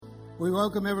We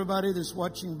welcome everybody that's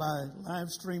watching by live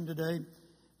stream today.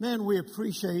 Man, we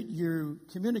appreciate you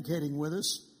communicating with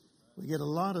us. We get a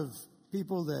lot of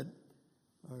people that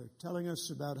are telling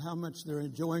us about how much they're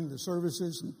enjoying the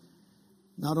services. And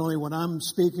not only when I'm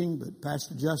speaking, but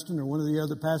Pastor Justin or one of the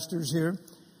other pastors here.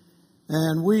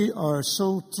 And we are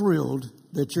so thrilled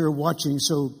that you're watching.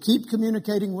 So keep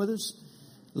communicating with us.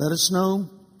 Let us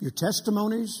know your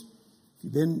testimonies. If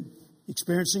you've been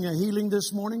experiencing a healing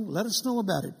this morning, let us know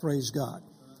about it. Praise God.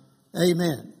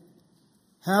 Amen.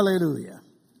 Hallelujah.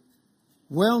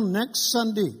 Well, next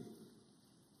Sunday.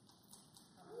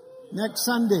 Next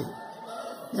Sunday.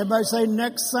 Everybody say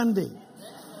next Sunday.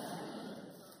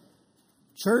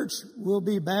 Church will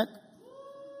be back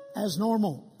as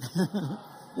normal.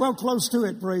 Well, close to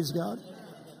it, praise God.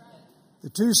 The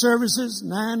two services,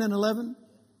 9 and 11.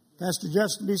 Pastor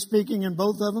Justin will be speaking in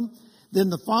both of them. Then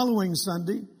the following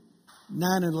Sunday,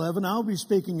 9 and 11, I'll be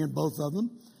speaking in both of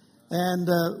them.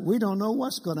 And we don't know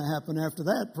what's going to happen after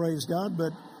that, praise God,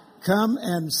 but come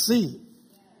and see.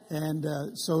 And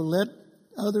so let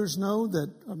others know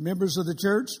that are members of the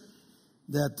church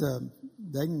that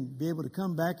they can be able to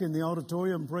come back in the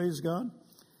auditorium, praise God.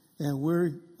 And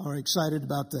we are excited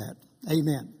about that.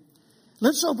 Amen.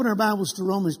 Let's open our Bibles to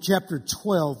Romans chapter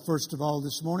 12, first of all,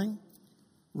 this morning.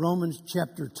 Romans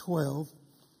chapter 12,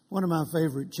 one of my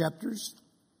favorite chapters.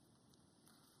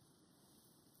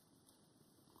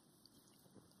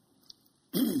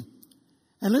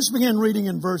 And let's begin reading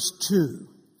in verse 2.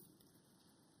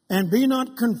 And be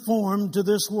not conformed to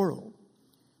this world,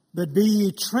 but be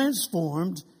ye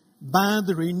transformed by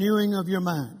the renewing of your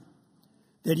mind,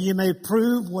 that ye may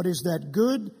prove what is that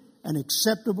good and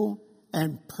acceptable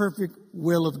and perfect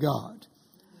will of God.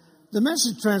 The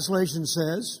Message translation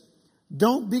says,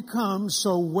 don't become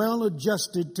so well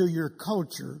adjusted to your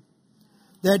culture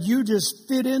that you just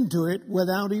fit into it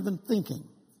without even thinking.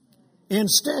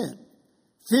 Instead,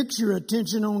 fix your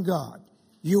attention on God.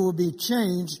 You will be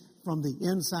changed from the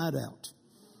inside out.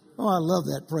 Oh, I love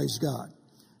that. Praise God.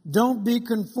 Don't be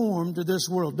conformed to this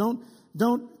world.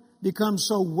 Don't become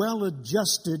so well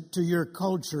adjusted to your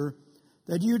culture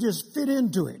that you just fit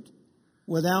into it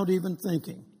without even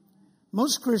thinking.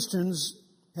 Most Christians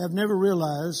have never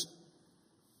realized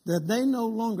that they no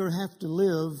longer have to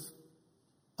live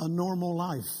a normal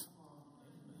life.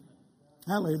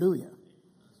 Hallelujah.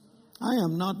 I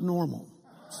am not normal.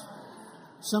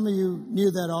 Some of you knew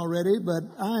that already, but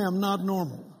I am not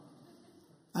normal.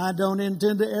 I don't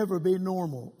intend to ever be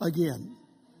normal again.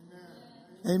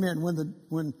 Amen.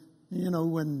 When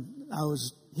I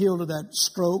was healed of that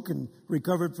stroke and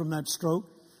recovered from that stroke,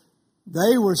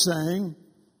 they were saying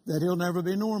that he'll never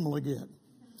be normal again.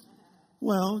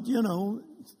 Well,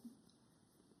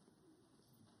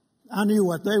 I knew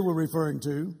what they were referring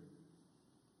to,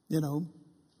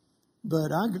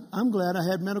 but I'm glad I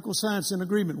had medical science in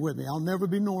agreement with me. I'll never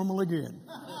be normal again.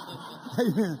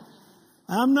 Amen.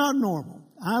 I'm not normal.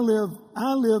 I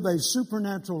live a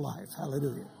supernatural life.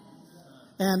 Hallelujah.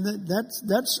 And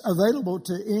that's available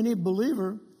to any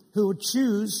believer who would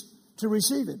choose to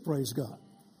receive it. Praise God.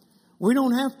 We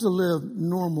don't have to live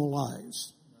normal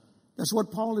lives. That's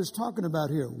what Paul is talking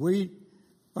about here. We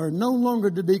are no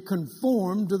longer to be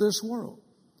conformed to this world.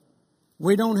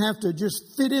 We don't have to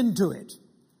just fit into it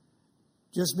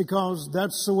just because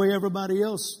that's the way everybody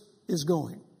else is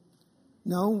going.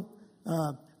 No,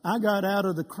 I got out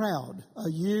of the crowd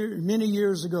many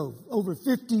years ago, over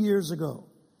 50 years ago.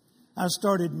 I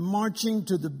started marching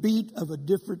to the beat of a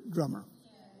different drummer.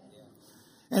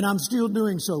 And I'm still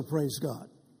doing so, praise God.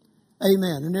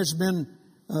 Amen. And it's been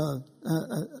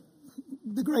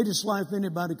the greatest life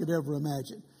anybody could ever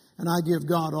imagine. And I give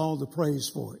God all the praise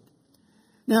for it.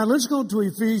 Now, let's go to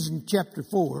Ephesians chapter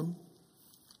 4.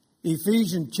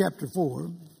 Ephesians chapter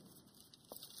 4.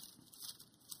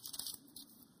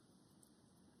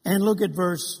 And look at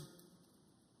verse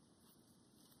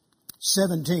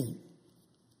 17.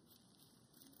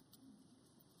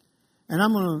 And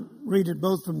I'm going to read it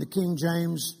both from the King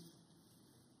James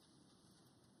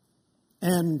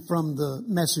and from the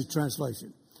Message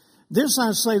translation. This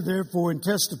I say therefore and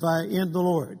testify in the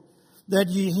Lord, that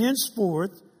ye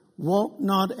henceforth walk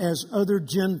not as other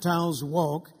Gentiles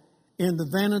walk, in the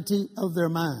vanity of their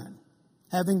mind,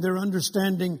 having their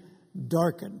understanding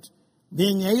darkened,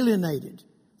 being alienated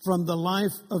from the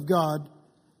life of God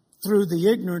through the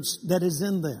ignorance that is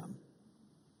in them.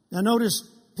 Now notice,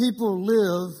 people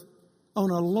live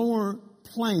on a lower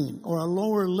plane or a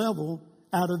lower level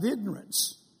out of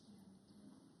ignorance.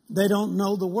 They don't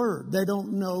know the Word. They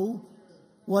don't know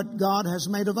what God has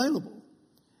made available.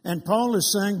 And Paul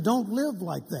is saying, don't live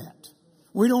like that.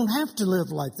 We don't have to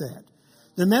live like that.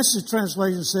 The Message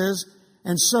translation says,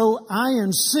 And so I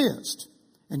insist,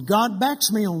 and God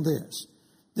backs me on this,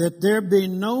 that there be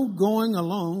no going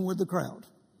along with the crowd.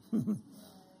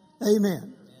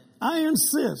 Amen. I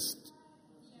insist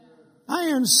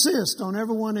on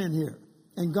everyone in here,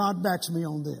 and God backs me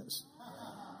on this.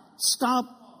 Stop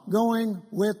going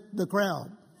with the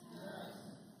crowd.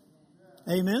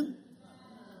 Amen.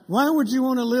 Why would you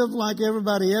want to live like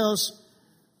everybody else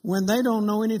when they don't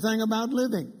know anything about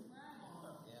living?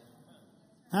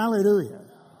 Hallelujah.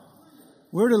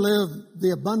 We're to live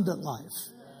the abundant life.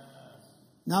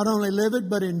 Not only live it,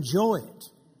 but enjoy it.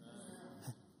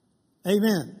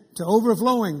 Amen. To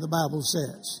overflowing, the Bible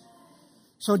says.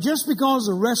 So just because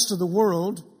the rest of the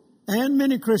world and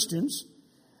many Christians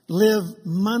live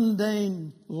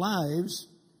mundane lives,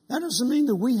 that doesn't mean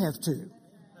that we have to.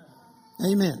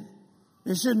 Amen.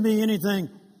 There shouldn't be anything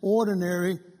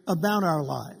ordinary about our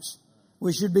lives.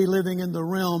 We should be living in the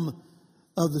realm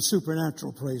of the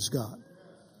supernatural, praise God.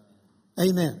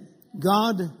 Amen.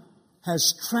 God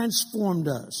has transformed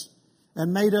us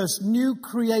and made us new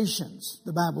creations,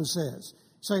 the Bible says.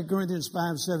 2 Corinthians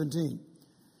 5:17.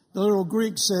 The little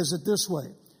Greek says it this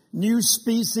way: new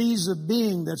species of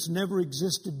being that's never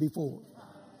existed before.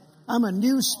 I'm a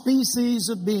new species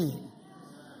of being.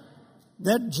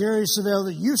 That Jerry Savelle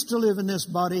that used to live in this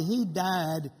body, he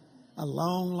died a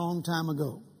long, long time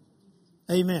ago.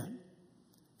 Amen.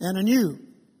 And a new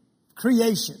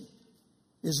creation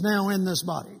is now in this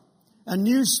body. A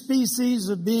new species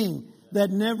of being that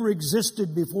never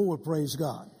existed before, praise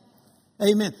God.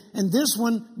 Amen. And this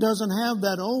one doesn't have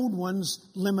that old one's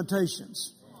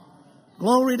limitations.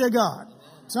 Glory to God.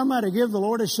 Somebody give the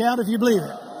Lord a shout if you believe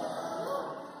it.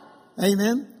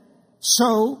 Amen.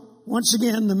 So, once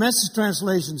again, the Message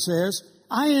translation says,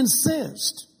 I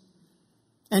insist,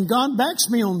 and God backs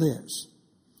me on this,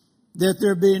 that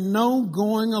there be no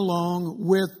going along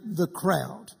with the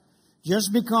crowd.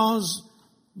 Just because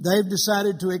they've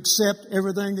decided to accept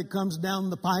everything that comes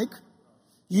down the pike,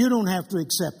 you don't have to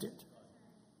accept it.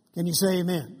 Can you say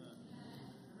amen?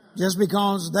 Just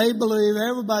because they believe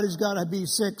everybody's got to be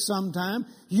sick sometime,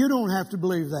 you don't have to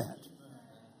believe that.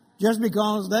 Just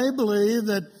because they believe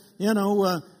that,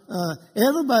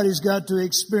 everybody's got to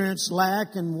experience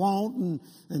lack and want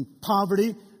and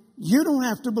poverty, you don't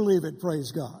have to believe it,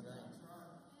 praise God.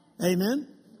 Amen?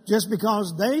 Just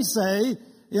because they say,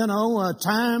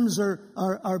 times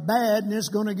are bad and it's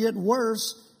going to get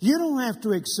worse, you don't have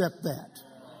to accept that.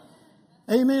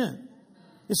 Amen.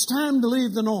 It's time to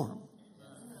leave the norm.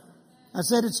 I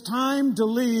said it's time to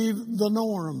leave the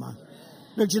norm.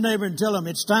 Look at your neighbor and tell him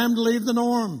it's time to leave the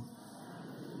norm.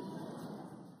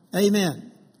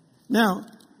 Amen. Now,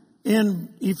 in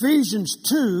Ephesians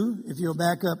 2, if you'll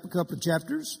back up a couple of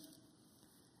chapters,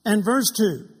 and verse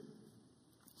 2,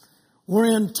 where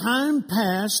in time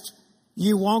past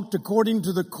ye walked according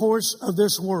to the course of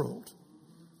this world,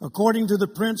 according to the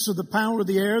prince of the power of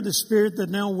the air, the spirit that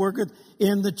now worketh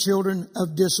in the children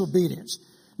of disobedience.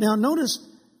 Now notice,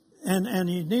 and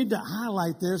you need to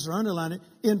highlight this or underline it,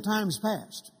 in times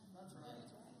past.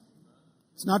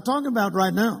 It's not talking about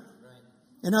right now.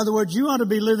 In other words, you ought to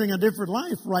be living a different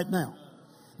life right now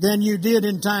than you did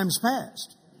in times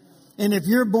past. And if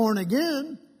you're born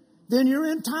again, then you're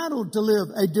entitled to live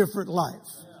a different life.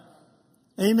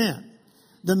 Amen.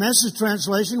 The Message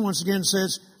translation once again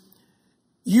says,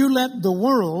 you let the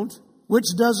world, which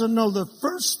doesn't know the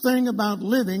first thing about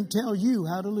living, tell you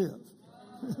how to live.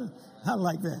 I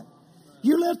like that.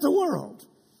 You let the world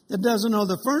that doesn't know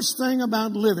the first thing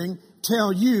about living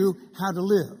tell you how to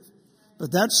live.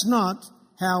 But that's not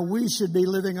how we should be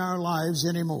living our lives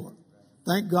anymore.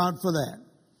 Thank God for that.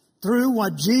 Through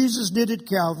what Jesus did at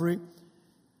Calvary,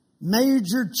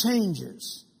 major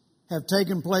changes have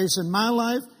taken place in my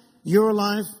life, your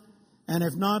life, and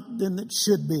if not, then it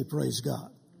should be, praise God.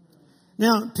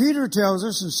 Now, Peter tells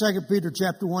us in 2 Peter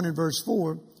chapter 1 and verse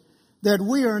 4 that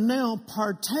we are now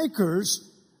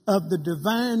partakers of the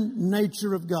divine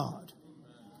nature of God.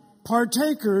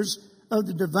 Partakers of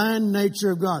the divine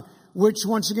nature of God, which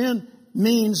once again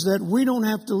means that we don't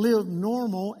have to live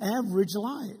normal, average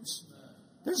lives.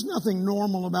 There's nothing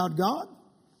normal about God.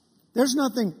 There's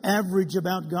nothing average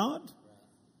about God.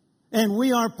 And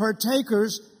we are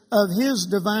partakers of His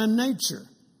divine nature.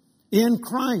 In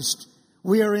Christ,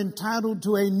 we are entitled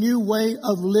to a new way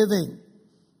of living.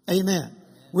 Amen.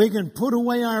 We can put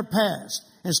away our past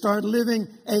and start living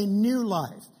a new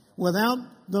life without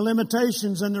the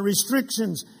limitations and the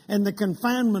restrictions and the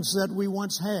confinements that we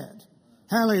once had.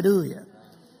 Hallelujah.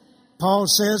 Paul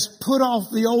says, put off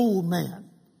the old man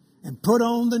and put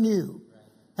on the new.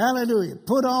 Hallelujah.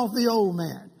 Put off the old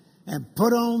man and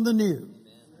put on the new.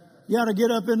 You ought to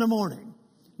get up in the morning,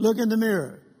 look in the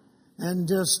mirror, and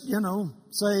just,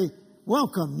 say,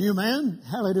 welcome, new man.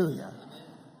 Hallelujah.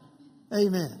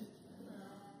 Amen.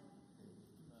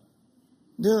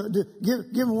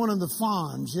 Give him one of the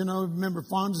Fonz. Remember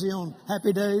Fonzie on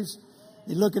Happy Days?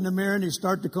 He'd look in the mirror and he'd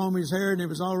start to comb his hair and it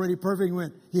was already perfect. He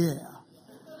went, yeah.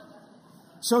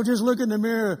 So just look in the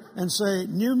mirror and say,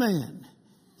 new man.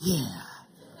 Yeah.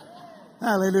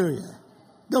 Hallelujah.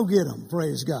 Go get him.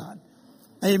 Praise God.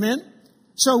 Amen.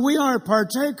 So we are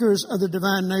partakers of the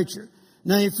divine nature.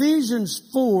 Now Ephesians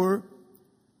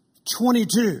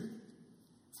 4:22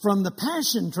 from the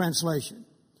Passion Translation.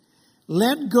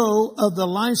 Let go of the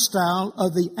lifestyle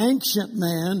of the ancient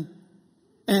man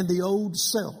and the old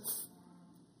self.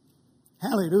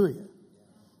 Hallelujah.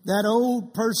 That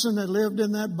old person that lived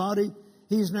in that body,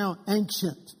 he's now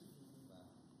ancient.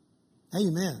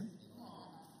 Amen.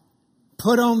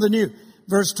 Put on the new.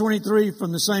 Verse 23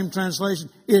 from the same translation.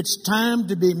 It's time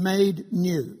to be made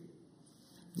new.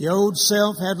 The old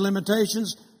self had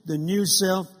limitations. The new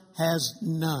self has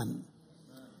none.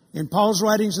 In Paul's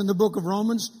writings in the book of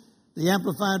Romans, the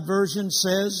Amplified Version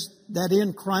says that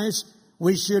in Christ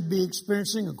we should be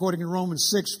experiencing, according to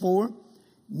Romans 6:4,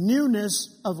 newness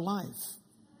of life.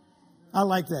 I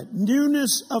like that.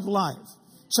 Newness of life.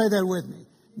 Say that with me.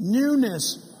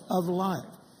 Newness of life.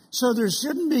 So there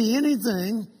shouldn't be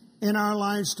anything in our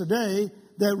lives today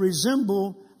that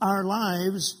resemble our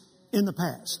lives in the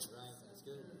past.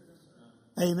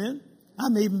 Amen.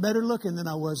 I'm even better looking than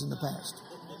I was in the past.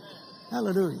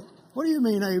 Hallelujah. What do you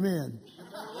mean, amen?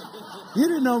 You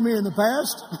didn't know me in the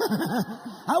past.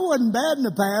 I wasn't bad in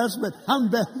the past, but I'm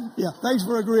bad. Yeah, thanks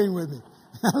for agreeing with me.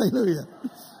 Hallelujah.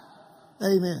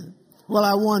 Amen. Well,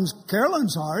 I won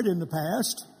Carolyn's heart in the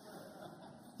past.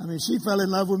 I mean, she fell in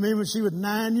love with me when she was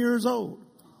 9 years old.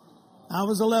 I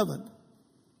was 11.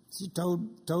 She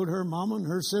told her mama and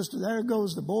her sister, there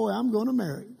goes the boy I'm going to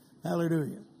marry.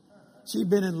 Hallelujah. She'd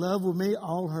been in love with me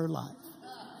all her life.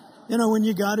 When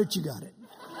you got it, you got it.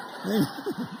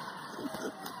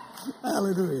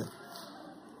 Hallelujah.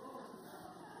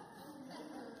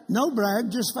 No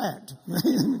brag, just fact.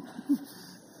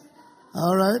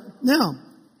 All right. Now,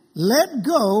 let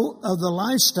go of the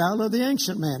lifestyle of the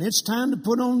ancient man. It's time to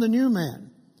put on the new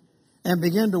man and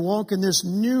begin to walk in this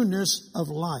newness of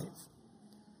life.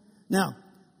 Now,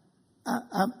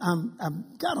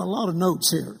 I've got a lot of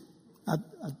notes here. I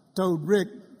told Rick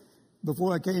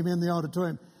before I came in the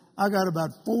auditorium, I got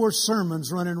about 4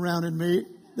 sermons running around in me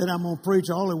that I'm going to preach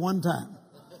all at one time.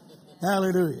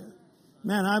 Hallelujah.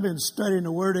 Man, I've been studying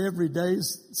the Word every day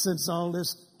since all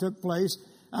this took place.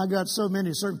 I got so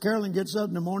many sermons. Carolyn gets up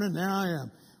in the morning, there I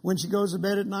am. When she goes to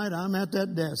bed at night, I'm at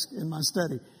that desk in my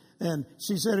study. And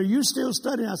she said, are you still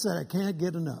studying? I said, I can't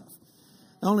get enough.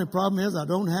 The only problem is I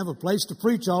don't have a place to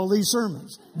preach all these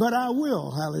sermons. But I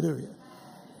will, hallelujah.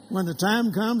 When the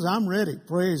time comes, I'm ready.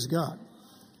 Praise God.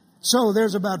 So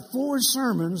there's about 4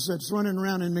 sermons that's running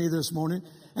around in me this morning,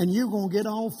 and you're going to get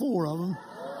all 4 of them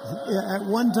at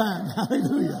one time.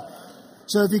 Hallelujah.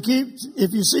 So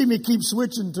if you see me keep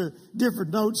switching to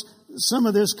different notes, some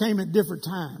of this came at different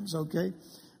times, okay?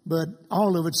 But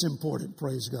all of it's important,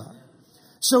 praise God.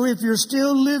 So if you're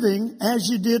still living as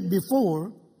you did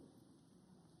before,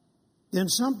 then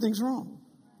something's wrong.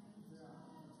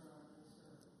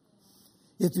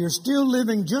 If you're still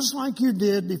living just like you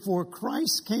did before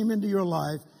Christ came into your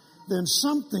life, then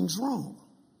something's wrong.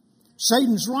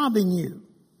 Satan's robbing you.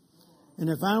 And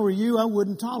if I were you, I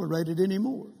wouldn't tolerate it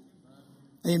anymore.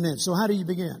 Amen. So how do you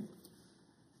begin?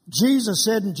 Jesus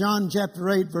said in John chapter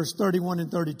 8, verse 31 and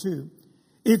 32,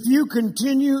 if you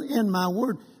continue in my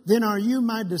word, then are you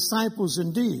my disciples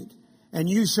indeed, and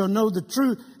you shall know the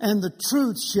truth, and the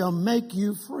truth shall make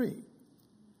you free.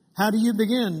 How do you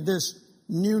begin this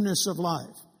newness of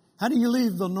life? How do you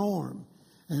leave the norm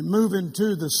and move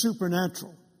into the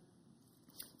supernatural?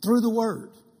 Through the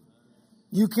Word.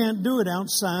 You can't do it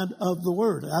outside of the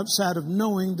Word, outside of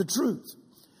knowing the truth.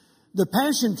 The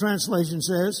Passion Translation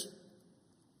says,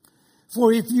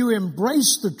 for if you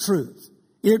embrace the truth,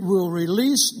 it will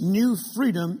release new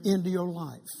freedom into your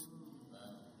life.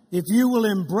 If you will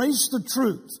embrace the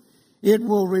truth, it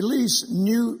will release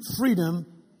new freedom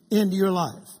into your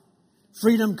life.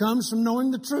 Freedom comes from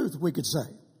knowing the truth, we could say.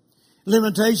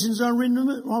 Limitations are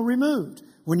removed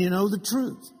when you know the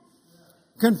truth.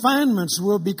 Confinements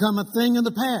will become a thing of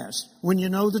the past when you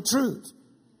know the truth.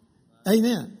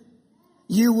 Amen.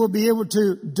 You will be able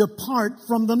to depart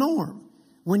from the norm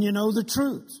when you know the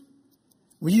truth.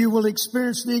 You will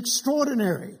experience the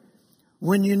extraordinary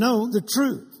when you know the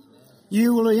truth.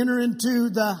 You will enter into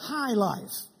the high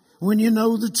life when you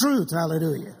know the truth.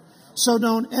 Hallelujah. So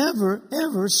don't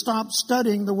ever stop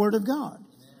studying the Word of God.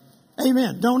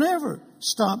 Amen. Don't ever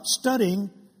stop studying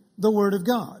the Word of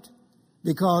God,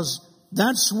 because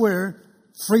that's where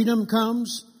freedom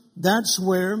comes. That's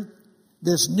where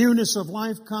this newness of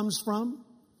life comes from.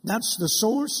 That's the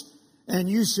source. And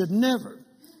you should never,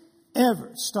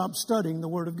 ever stop studying the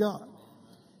Word of God.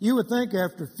 You would think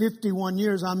after 51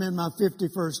 years, I'm in my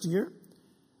 51st year,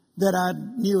 that I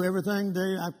knew everything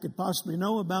that I could possibly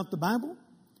know about the Bible,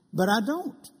 but I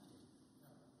don't.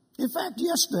 In fact,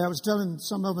 yesterday, I was telling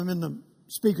some of them in the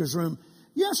speaker's room,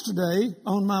 yesterday,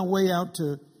 on my way out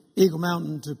to Eagle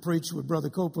Mountain to preach with Brother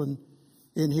Copeland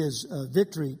in his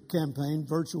victory campaign,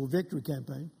 virtual victory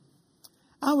campaign,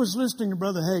 I was listening to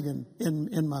Brother Hagin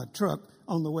in my truck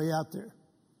on the way out there.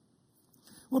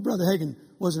 Well, Brother Hagin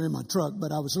wasn't in my truck,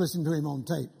 but I was listening to him on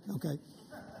tape, okay?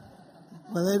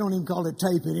 Well, they don't even call it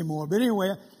tape anymore. But anyway,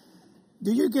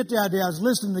 do you get the idea? I was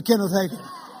listening to Kenneth Hagin,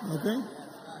 okay?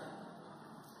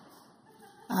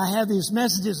 I have his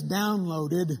messages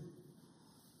downloaded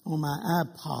on my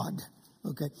iPod,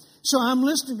 okay? So I'm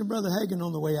listening to Brother Hagin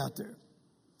on the way out there.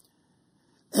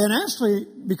 And actually,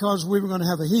 because we were going to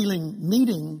have a healing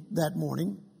meeting that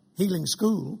morning, healing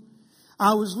school,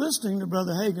 I was listening to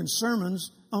Brother Hagin's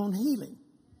sermons on healing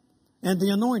and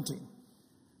the anointing.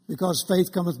 Because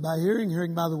faith cometh by hearing,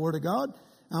 hearing by the Word of God.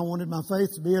 I wanted my faith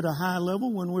to be at a high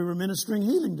level when we were ministering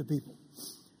healing to people.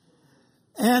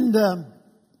 And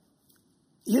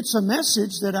it's a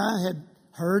message that I had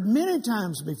heard many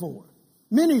times before.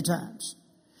 Many times.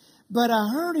 But I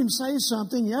heard him say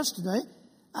something yesterday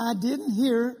I didn't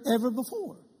hear ever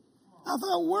before. I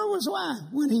thought, where was I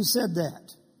when he said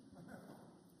that?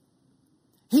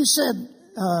 He said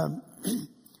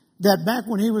that back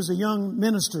when he was a young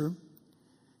minister,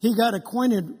 he got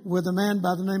acquainted with a man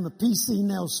by the name of P.C.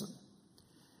 Nelson.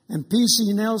 And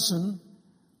P.C. Nelson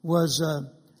was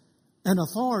an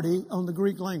authority on the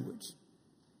Greek language.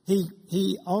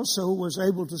 He also was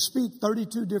able to speak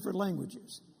 32 different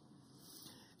languages.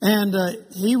 And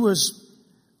he was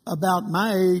about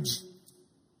my age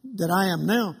that I am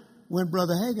now when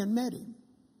Brother Hagin met him.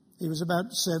 He was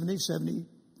about 70,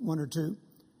 71 or 2.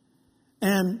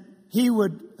 And he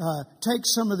would take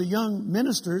some of the young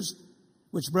ministers,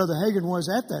 which Brother Hagin was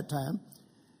at that time,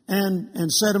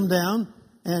 and set them down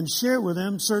and share with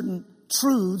them certain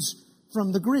truths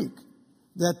from the Greek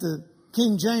that the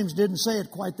King James didn't say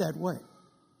it quite that way.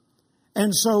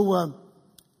 And so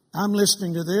I'm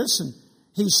listening to this, and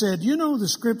he said, you know the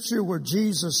scripture where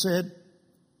Jesus said,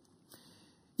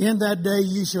 in that day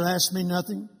you shall ask me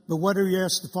nothing, but whatever you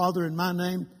ask the Father in my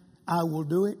name, I will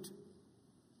do it.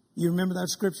 You remember that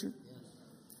scripture?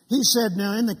 He said,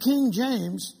 now in the King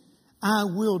James, I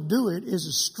will do it is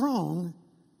as strong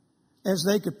as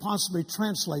they could possibly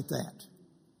translate that.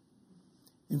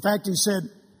 In fact, he said,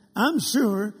 I'm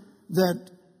sure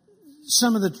that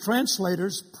some of the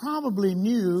translators probably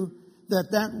knew that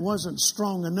that wasn't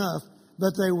strong enough,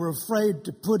 but they were afraid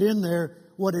to put in there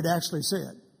what it actually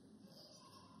said.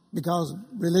 Because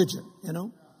of religion, you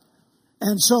know.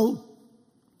 And so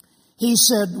he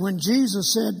said, when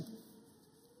Jesus said,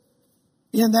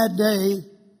 in that day,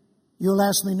 you'll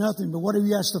ask me nothing, but whatever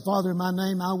you ask the Father in my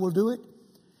name, I will do it.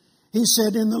 He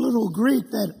said in the little Greek,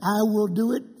 that I will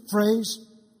do it phrase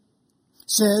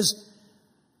says,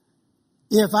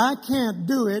 if I can't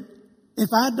do it, if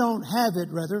I don't have it,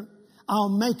 rather, I'll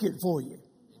make it for you.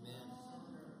 Amen.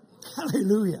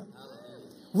 Hallelujah.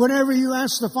 Whatever you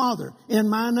ask the Father in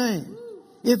my name,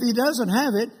 if He doesn't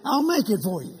have it, I'll make it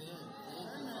for you.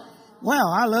 Wow,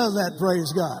 I love that,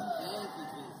 praise God.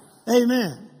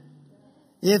 Amen.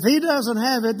 If He doesn't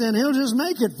have it, then He'll just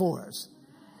make it for us.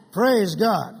 Praise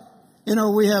God. You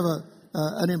know, we have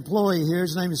an employee here.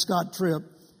 His name is Scott Tripp.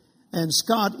 And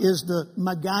Scott is the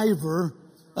MacGyver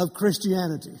of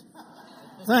Christianity.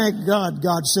 Thank God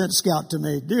God sent Scott to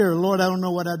me. Dear Lord, I don't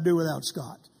know what I'd do without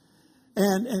Scott.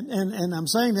 And I'm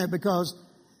saying that because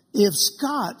if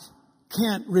Scott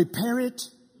can't repair it,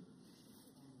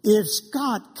 if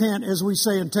Scott can't, as we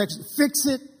say in Texas, fix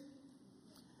it,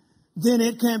 then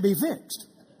it can't be fixed.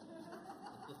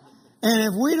 And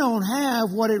if we don't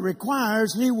have what it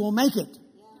requires, He will make it.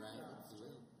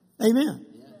 Amen.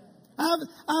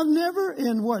 I've never,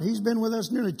 in what, he's been with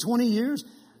us nearly 20 years,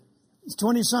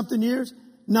 20-something years.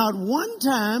 Not one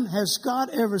time has Scott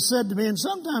ever said to me, and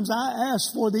sometimes I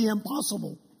ask for the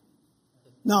impossible.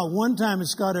 Not one time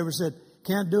has Scott ever said,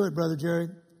 can't do it, Brother Jerry,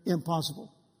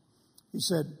 impossible. He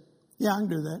said, yeah, I can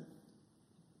do that.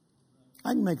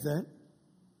 I can make that.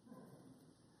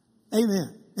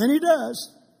 Amen. And He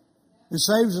does. It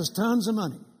saves us tons of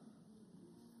money.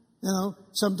 You know,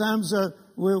 sometimes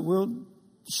we'll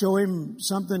show Him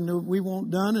something that we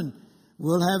want done, and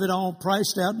we'll have it all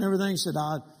priced out and everything. He said,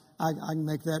 I can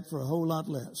make that for a whole lot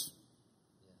less.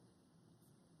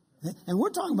 And we're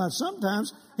talking about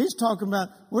sometimes, we're talking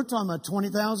about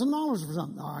 $20,000 for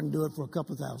something. Oh, I can do it for a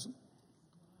couple of thousand.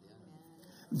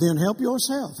 Then help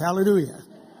yourself. Hallelujah.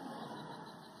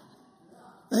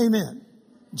 Amen.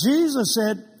 Jesus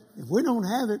said, if we don't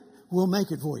have it, we'll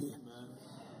make it for you.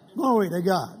 Glory to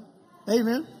God.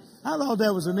 Amen. I thought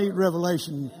that was a neat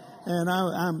revelation, and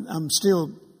I'm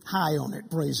still high on it.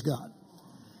 Praise God.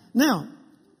 Now,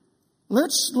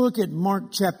 let's look at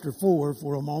Mark chapter 4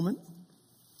 for a moment.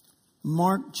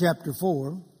 Mark chapter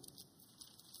 4.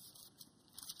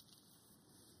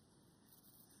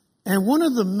 And one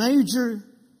of the major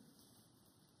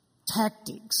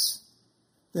tactics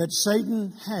that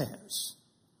Satan has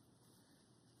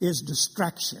is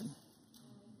distraction.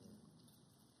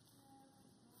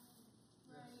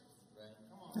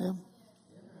 Yeah.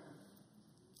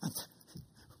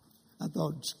 I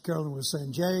thought Carolyn was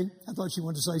saying, Jay, I thought she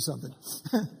wanted to say something.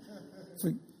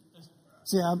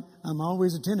 See, I'm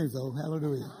always attentive, though.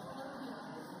 Hallelujah.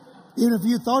 Even if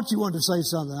you thought you wanted to say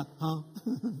something, huh?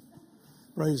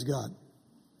 Praise God.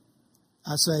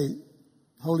 I say,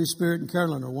 Holy Spirit and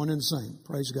Carolyn are one and the same.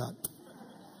 Praise God.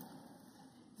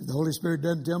 If the Holy Spirit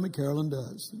doesn't tell me, Carolyn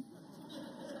does.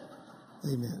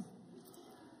 Amen.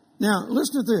 Now,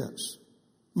 listen to this.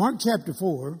 Mark chapter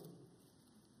 4,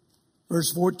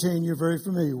 verse 14, you're very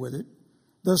familiar with it.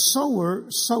 The sower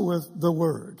soweth the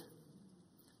word.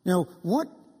 Now, what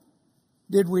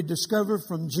did we discover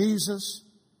from Jesus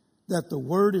that the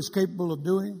word is capable of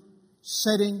doing?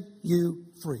 Setting you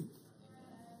free.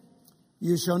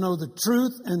 You shall know the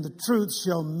truth, and the truth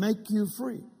shall make you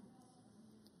free.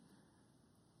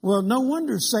 Well, no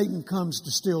wonder Satan comes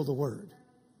to steal the word.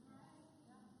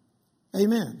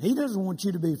 Amen. He doesn't want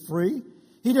you to be free.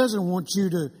 He doesn't want you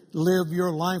to live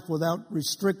your life without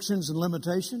restrictions and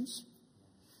limitations.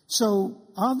 So,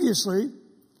 obviously,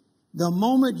 the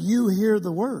moment you hear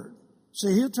the word,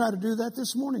 see, he'll try to do that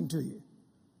this morning to you.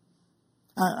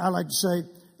 I like to say,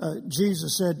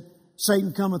 Jesus said,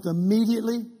 Satan cometh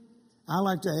immediately. I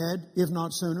like to add, if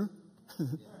not sooner.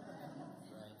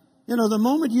 You know, the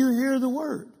moment you hear the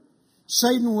word,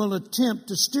 Satan will attempt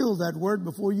to steal that word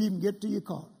before you even get to your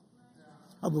car.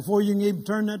 Or before you can even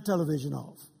turn that television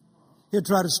off. He'll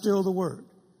try to steal the word.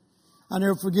 I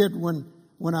never forget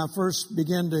when I first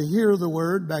began to hear the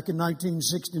word back in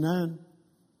 1969.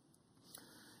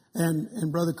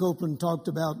 And Brother Copeland talked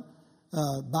about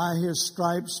by his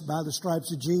stripes, by the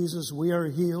stripes of Jesus, we are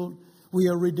healed. We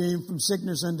are redeemed from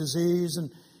sickness and disease.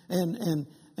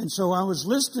 And so I was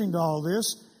listening to all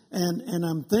this and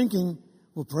I'm thinking,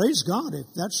 well, praise God.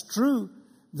 If that's true,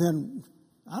 then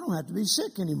I don't have to be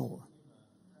sick anymore.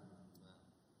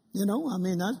 You know, I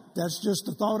mean, that's just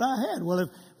the thought I had. Well,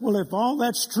 if all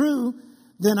that's true,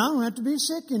 then I don't have to be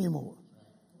sick anymore.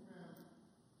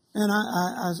 And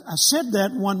I said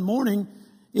that one morning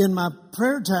in my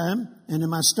prayer time and in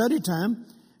my study time.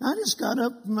 I just got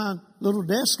up from my little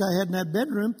desk I had in that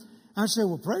bedroom. I said,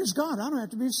 well, praise God, I don't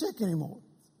have to be sick anymore.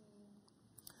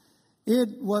 It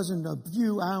wasn't a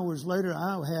few hours later,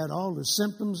 I had all the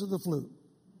symptoms of the flu.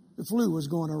 The flu was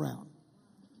going around.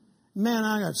 Man,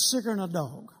 I got sicker than a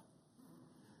dog.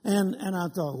 And I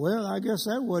thought, well, I guess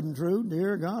that wasn't true.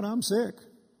 Dear God, I'm sick.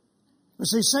 But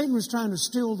see, Satan was trying to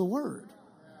steal the word.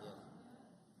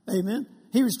 Amen.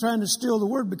 He was trying to steal the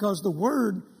word because the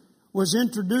word was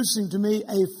introducing to me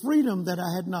a freedom that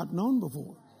I had not known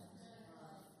before.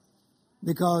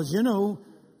 Because, you know,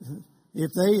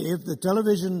 if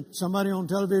somebody on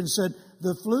television said,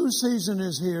 the flu season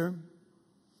is here,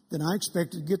 then I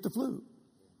expected to get the flu.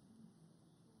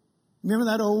 Remember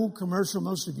that old commercial?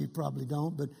 Most of you probably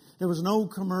don't, but there was an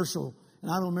old commercial,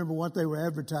 and I don't remember what they were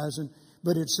advertising,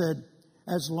 but it said,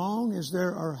 as long as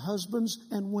there are husbands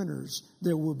and winners,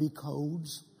 there will be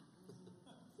colds.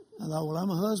 I thought, well, I'm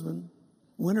a husband.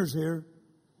 Winter's here.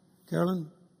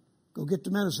 Carolyn, go get the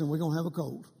medicine. We're going to have a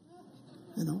cold.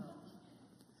 You know?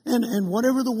 And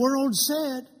whatever the world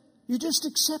said, you just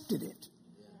accepted it.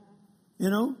 You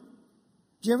know?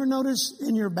 Did you ever notice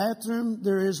in your bathroom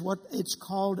there is what it's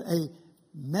called a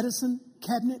medicine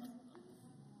cabinet?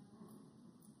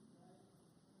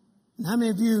 And how many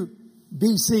of you,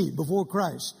 BC, before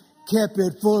Christ, kept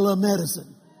it full of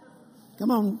medicine?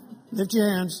 Come on, lift your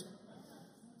hands.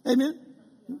 Amen.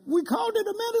 We called it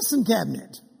a medicine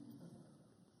cabinet.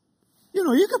 You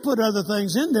know, you could put other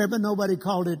things in there, but nobody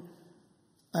called it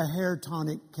a hair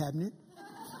tonic cabinet.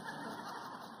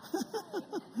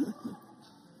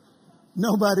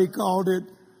 Nobody called it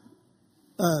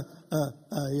a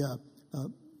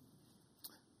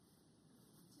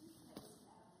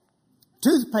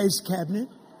toothpaste cabinet.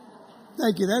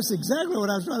 Thank you. That's exactly what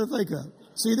I was trying to think of.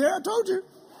 See there? I told you.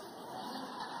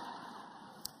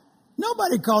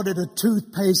 Nobody called it a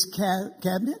toothpaste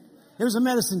cabinet. It was a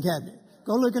medicine cabinet.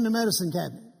 Go look in the medicine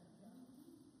cabinet.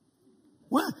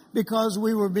 Why? Because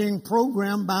we were being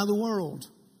programmed by the world.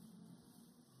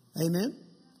 Amen?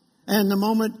 And the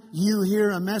moment you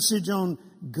hear a message on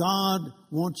God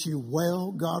wants you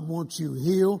well, God wants you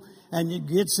healed, and it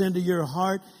gets into your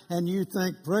heart and you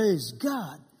think, praise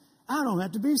God, I don't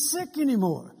have to be sick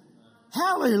anymore.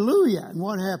 Hallelujah. And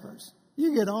what happens?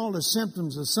 You get all the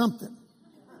symptoms of something.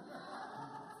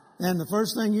 And the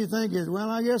first thing you think is,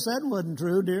 well, I guess that wasn't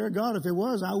true. Dear God, if it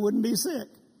was, I wouldn't be sick.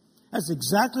 That's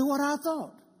exactly what I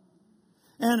thought.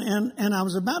 And I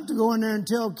was about to go in there and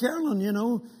tell Carolyn,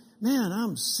 man,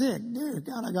 I'm sick. Dear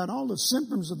God, I got all the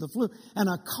symptoms of the flu. And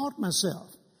I caught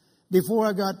myself before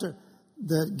I got to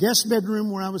the guest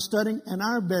bedroom where I was studying and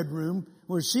our bedroom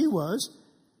where she was.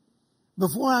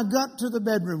 Before I got to the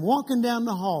bedroom, walking down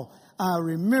the hall, I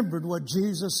remembered what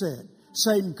Jesus said.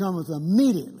 Satan cometh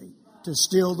immediately to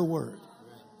steal the word.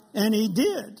 And he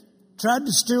did. Tried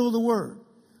to steal the word.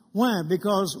 Why?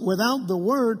 Because without the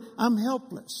word, I'm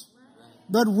helpless.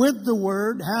 But with the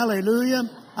word, hallelujah,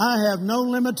 I have no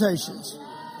limitations.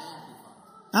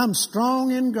 I'm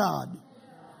strong in God.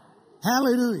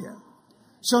 Hallelujah.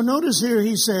 So notice here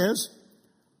he says,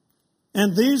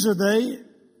 and these are they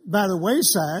by the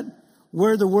wayside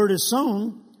where the word is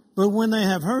sown, but when they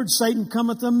have heard, Satan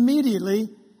cometh immediately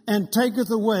and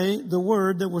taketh away the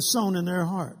word that was sown in their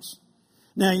hearts.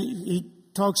 Now, he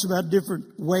talks about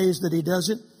different ways that he does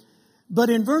it. But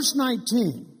in verse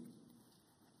 19,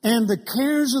 and the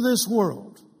cares of this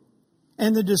world,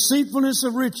 and the deceitfulness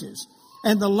of riches,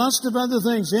 and the lust of other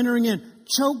things entering in,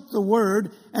 choke the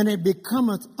word, and it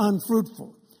becometh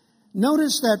unfruitful.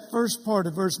 Notice that first part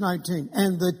of verse 19,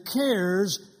 and the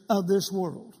cares of this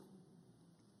world.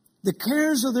 The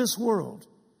cares of this world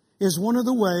is one of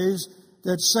the ways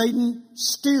that Satan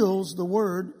steals the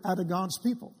word out of God's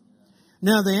people.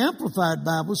 Now, the Amplified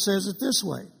Bible says it this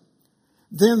way.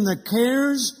 Then the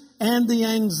cares and the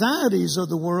anxieties of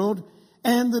the world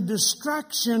and the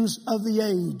distractions of the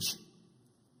age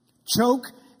choke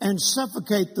and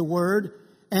suffocate the word,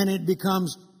 and it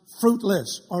becomes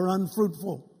fruitless or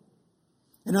unfruitful.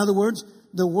 In other words,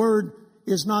 the word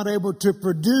is not able to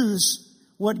produce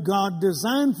what God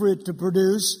designed for it to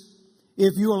produce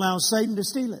if you allow Satan to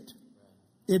steal it.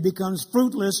 It becomes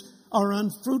fruitless or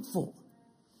unfruitful.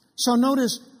 So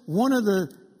notice one of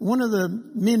the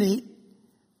many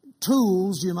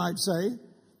tools, you might say,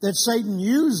 that Satan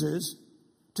uses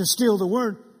to steal the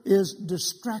word is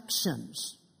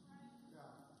distractions.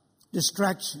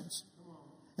 Distractions.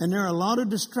 And there are a lot of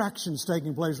distractions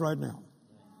taking place right now.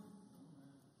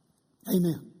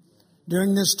 Amen.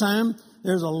 During this time,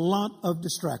 there's a lot of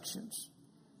distractions.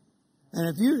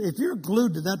 And if you're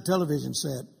glued to that television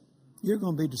set, you're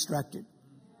going to be distracted.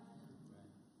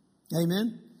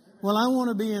 Amen. Well, I want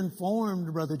to be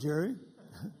informed, Brother Jerry.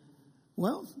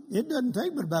 Well, it doesn't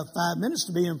take but about 5 minutes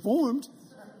to be informed.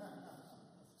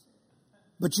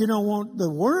 But you don't want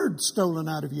the word stolen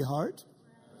out of your heart.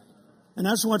 And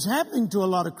that's what's happening to a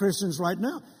lot of Christians right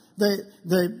now.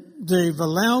 They've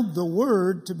allowed the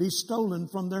word to be stolen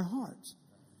from their hearts.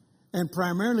 And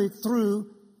primarily through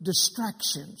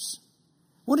distractions.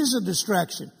 What is a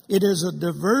distraction? It is a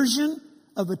diversion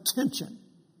of attention.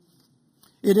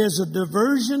 It is a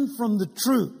diversion from the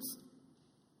truth.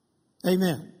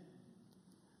 Amen.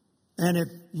 And if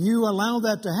you allow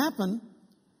that to happen,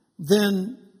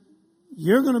 then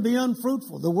you're going to be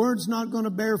unfruitful. The word's not going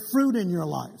to bear fruit in your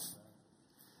life.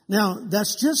 Now,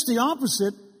 that's just the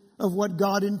opposite of what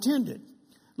God intended.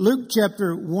 Luke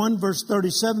chapter 1 verse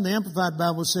 37, the Amplified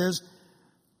Bible says,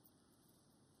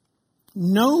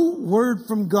 no word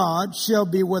from God shall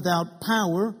be without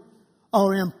power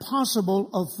or impossible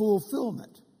of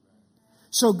fulfillment.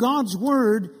 So God's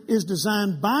word is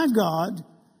designed by God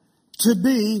to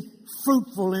be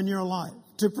fruitful in your life,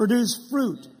 to produce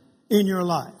fruit in your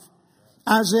life.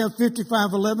 Isaiah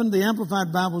 55:11, the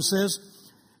Amplified Bible says,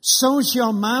 so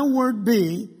shall my word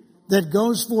be that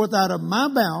goes forth out of my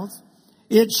mouth.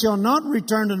 It shall not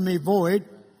return unto me void.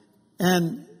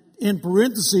 And in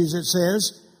parentheses it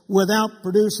says, without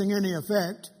producing any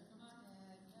effect.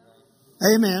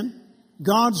 Amen.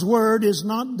 God's word is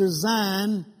not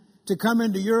designed to come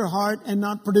into your heart and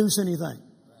not produce anything.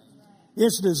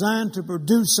 It's designed to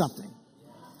produce something.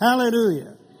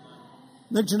 Hallelujah.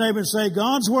 Look at your neighbor and say,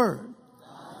 God's word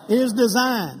is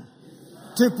designed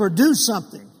to produce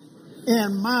something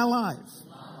in my life.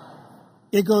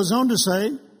 It goes on to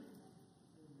say,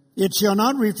 it shall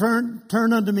not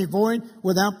turn unto me void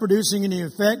without producing any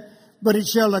effect, but it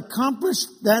shall accomplish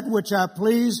that which I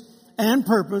please and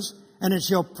purpose, and it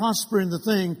shall prosper in the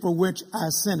thing for which I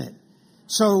sent it.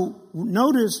 So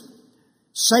notice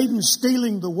Satan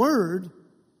stealing the word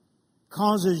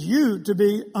causes you to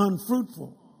be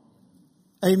unfruitful.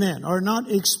 Amen. Or not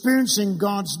experiencing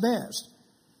God's best.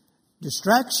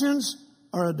 Distractions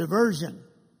are a diversion.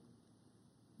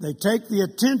 They take the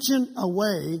attention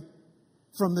away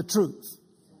from the truth.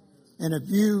 And if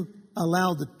you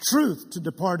allow the truth to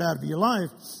depart out of your life,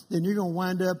 then you're going to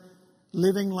wind up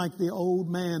living like the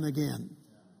old man again.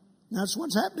 That's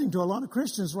what's happening to a lot of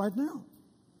Christians right now.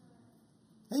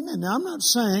 Amen. Now, I'm not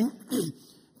saying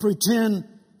pretend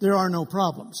there are no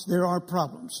problems. There are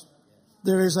problems.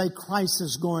 There is a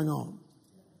crisis going on.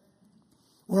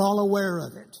 We're all aware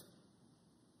of it.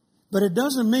 But it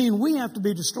doesn't mean we have to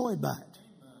be destroyed by it.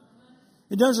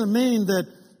 It doesn't mean that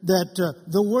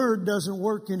the Word doesn't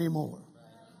work anymore.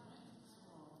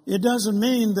 It doesn't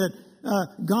mean that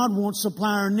God won't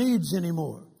supply our needs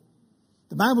anymore.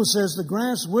 The Bible says the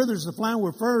grass withers, the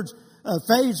flower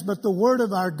fades, but the Word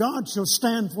of our God shall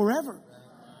stand forever.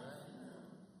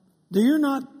 Do you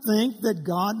not think that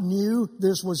God knew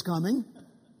this was coming?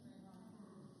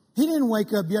 He didn't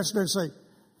wake up yesterday and say,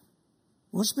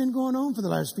 what's been going on for the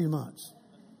last few months?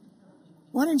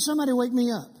 Why didn't somebody wake me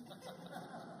up?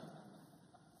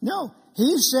 No,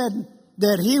 He said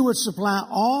that He would supply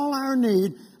all our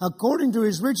need according to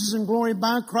His riches and glory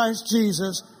by Christ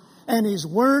Jesus, and His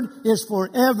Word is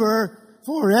forever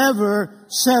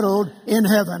settled in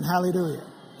heaven. Hallelujah.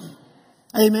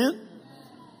 Amen.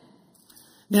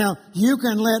 Now, you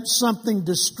can let something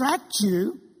distract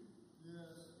you,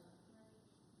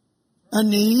 a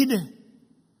need,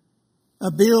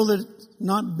 a bill that's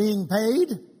not being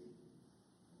paid,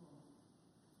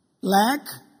 lack,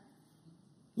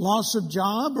 loss of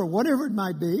job, or whatever it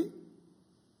might be.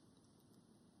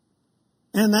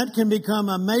 And that can become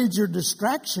a major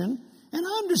distraction. And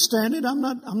I understand it. I'm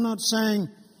not saying,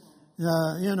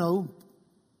 thou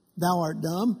art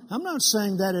dumb. I'm not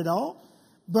saying that at all.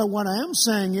 But what I am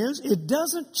saying is, it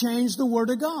doesn't change the Word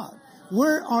of God.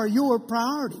 Where are your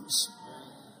priorities?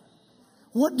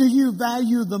 What do you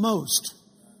value the most?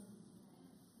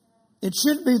 It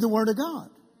should be the Word of God.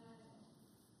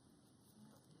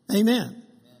 Amen.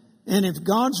 And if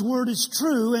God's Word is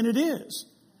true, and it is,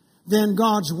 then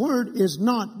God's Word is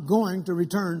not going to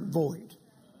return void.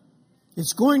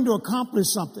 It's going to accomplish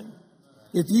something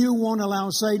if you won't allow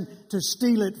Satan to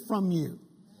steal it from you.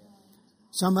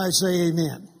 Somebody say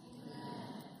amen.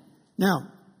 Now,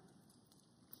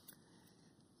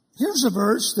 here's a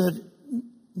verse that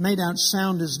may not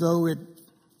sound as though it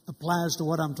applies to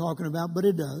what I'm talking about, but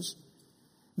it does.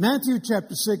 Matthew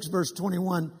chapter 6, verse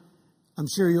 21. I'm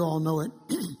sure you all know it.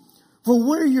 For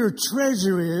where your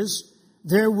treasure is,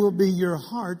 there will be your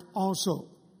heart also.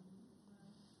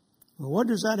 Well, what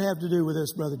does that have to do with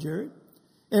this, Brother Jerry?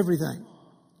 Everything.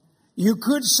 You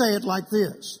could say it like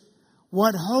this.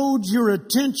 What holds your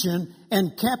attention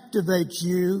and captivates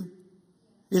you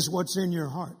is what's in your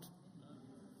heart.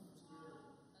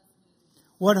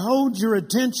 What holds your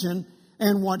attention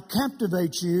and what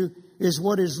captivates you is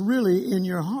what is really in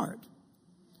your heart.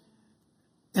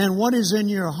 And what is in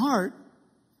your heart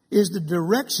is the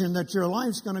direction that your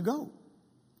life's going to go.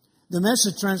 The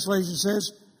Message translation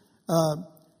says,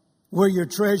 where your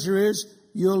treasure is,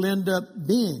 you'll end up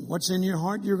being. What's in your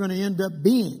heart, you're going to end up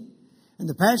being. And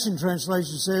the Passion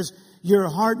Translation says, your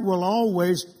heart will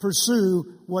always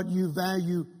pursue what you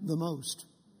value the most.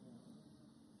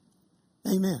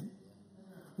 Amen.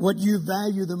 What you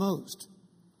value the most.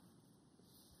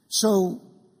 So,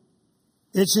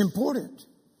 it's important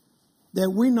that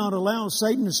we not allow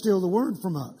Satan to steal the Word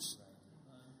from us.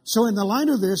 So in the light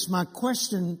of this, my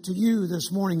question to you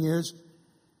this morning is,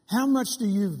 how much do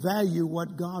you value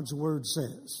what God's Word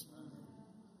says?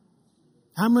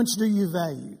 How much do you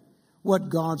value what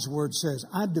God's Word says?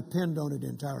 I depend on it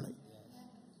entirely.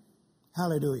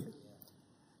 Hallelujah.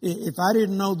 If I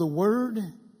didn't know the Word,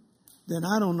 then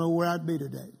I don't know where I'd be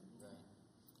today.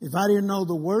 If I didn't know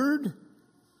the Word,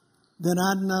 then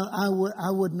I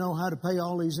would know how to pay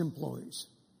all these employees.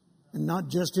 And not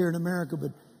just here in America,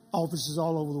 but offices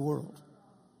all over the world.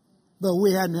 But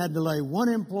we hadn't had to lay one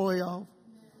employee off.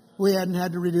 We hadn't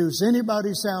had to reduce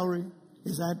anybody's salary.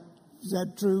 Is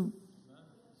that true,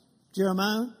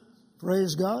 Jeremiah?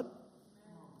 Praise God.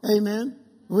 Amen.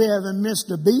 We haven't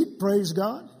missed a beat. Praise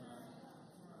God.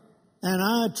 And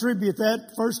I attribute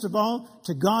that, first of all,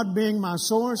 to God being my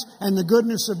source and the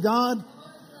goodness of God.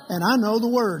 And I know the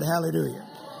Word. Hallelujah.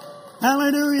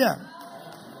 Hallelujah.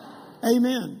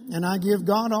 Amen. And I give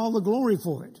God all the glory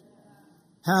for it.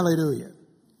 Hallelujah.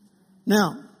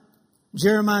 Now,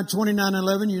 Jeremiah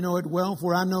 29:11, you know it well.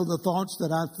 For I know the thoughts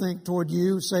that I think toward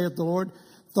you, saith the Lord,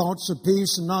 thoughts of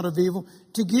peace and not of evil,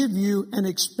 to give you an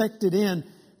expected end.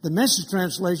 The Message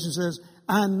translation says,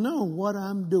 I know what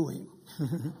I'm doing.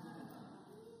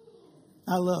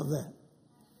 I love that.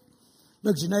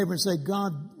 Look at your neighbor and say,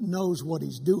 God knows what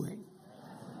He's doing.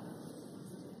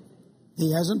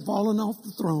 He hasn't fallen off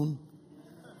the throne.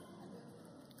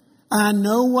 I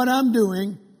know what I'm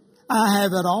doing. I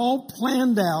have it all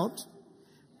planned out.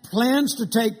 Plans to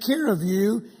take care of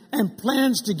you and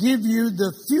plans to give you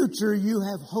the future you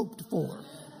have hoped for.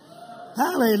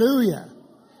 Hallelujah.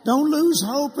 Don't lose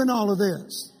hope in all of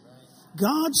this.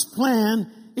 God's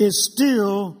plan is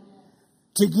still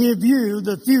to give you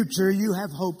the future you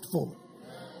have hoped for.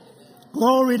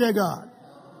 Glory to God.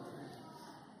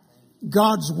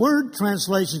 God's Word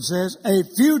translation says, a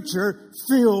future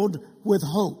filled with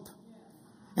hope.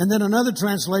 And then another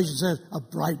translation says, a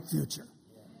bright future.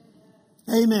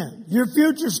 Amen. Your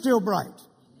future's still bright.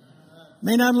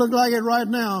 May not look like it right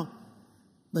now,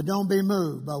 but don't be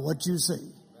moved by what you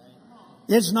see.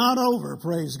 It's not over,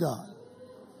 praise God.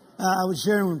 I was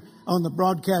sharing on the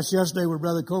broadcast yesterday with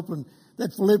Brother Copeland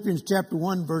that Philippians chapter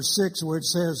 1 verse 6 where it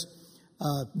says,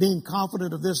 being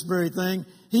confident of this very thing,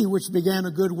 he which began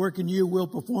a good work in you will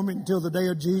perform it until the day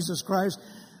of Jesus Christ.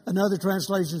 Another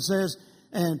translation says,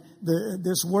 and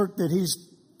this work that He's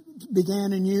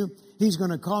began in you, He's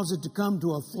going to cause it to come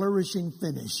to a flourishing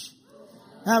finish.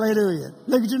 Hallelujah.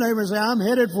 Look at your neighbor and say, I'm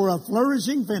headed for a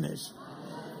flourishing finish.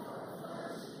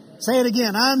 Say it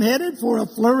again. I'm headed for a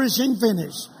flourishing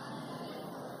finish.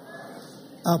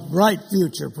 A bright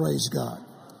future, praise God.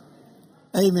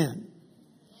 Amen.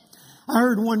 I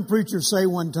heard one preacher say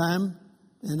one time,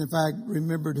 and if I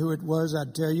remembered who it was,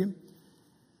 I'd tell you.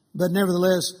 But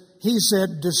nevertheless, he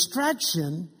said,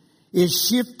 distraction is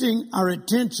shifting our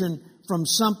attention from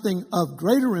something of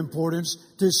greater importance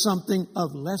to something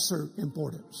of lesser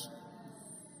importance.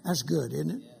 That's good,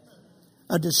 isn't it?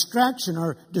 A distraction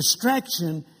or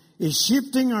distraction is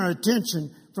shifting our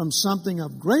attention from something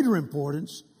of greater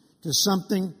importance to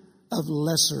something of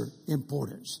lesser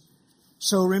importance.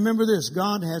 So remember this,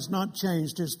 God has not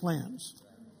changed His plans.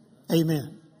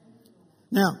 Amen.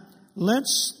 Now,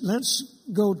 let's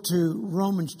go to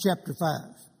Romans chapter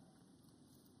 5.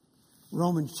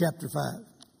 Romans chapter 5.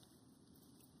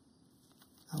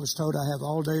 I was told I have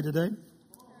all day today.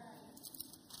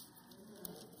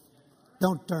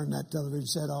 Don't turn that television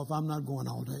set off. I'm not going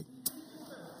all day.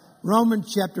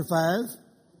 Romans chapter 5.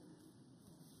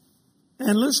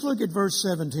 And let's look at verse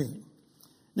 17.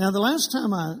 Now, the last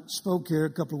time I spoke here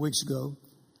a couple of weeks ago,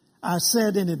 I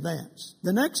said in advance,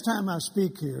 the next time I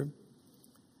speak here,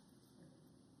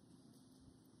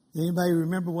 anybody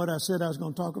remember what I said I was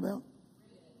going to talk about?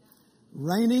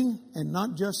 Reigning and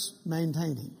not just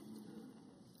maintaining.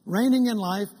 Reigning in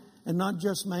life and not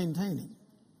just maintaining.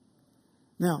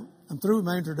 Now, I'm through with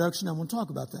my introduction. I want to talk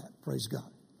about that. Praise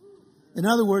God. In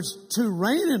other words, to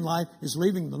reign in life is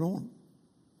leaving the norm.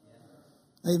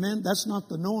 Amen. That's not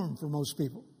the norm for most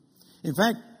people. In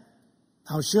fact,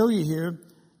 I'll show you here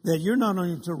that you're not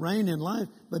only to reign in life,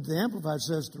 but the Amplified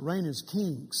says to reign as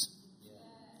kings.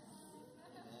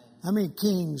 How many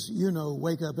kings,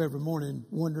 wake up every morning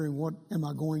wondering, what am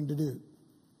I going to do?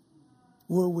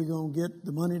 Where are we going to get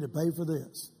the money to pay for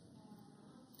this?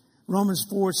 Romans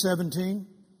 4:17,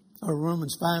 or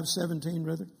Romans 5:17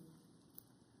 rather.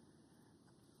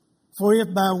 For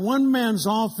if by one man's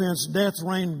offense death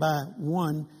reigned by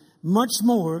one, much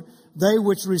more they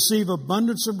which receive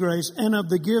abundance of grace and of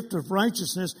the gift of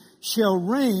righteousness shall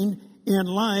reign in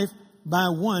life by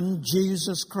one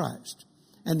Jesus Christ.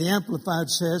 And the Amplified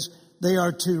says they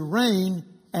are to reign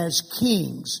as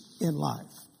kings in life.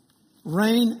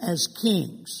 Reign as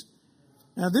kings.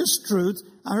 Now this truth,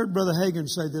 I heard Brother Hagin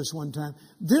say this one time,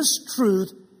 this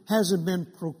truth hasn't been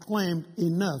proclaimed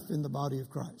enough in the body of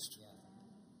Christ.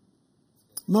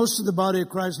 Most of the body of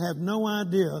Christ have no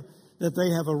idea that they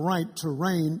have a right to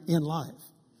reign in life.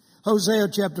 Hosea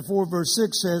chapter 4 verse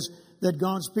 6 says that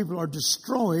God's people are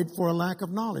destroyed for a lack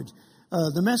of knowledge.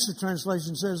 The Message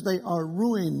translation says they are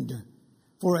ruined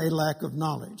for a lack of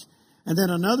knowledge. And then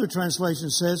another translation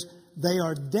says they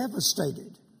are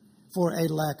devastated for a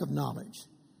lack of knowledge.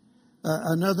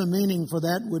 Another meaning for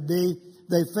that would be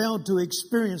they failed to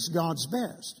experience God's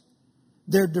best.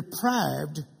 They're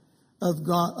deprived of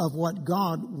God, of what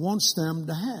God wants them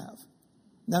to have.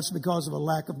 That's because of a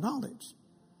lack of knowledge.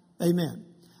 Amen.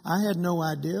 I had no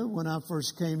idea when I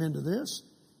first came into this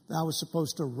that I was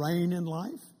supposed to reign in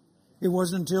life. It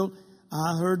wasn't until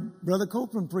I heard Brother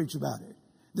Copeland preach about it.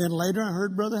 Then later I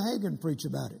heard Brother Hagin preach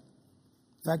about it.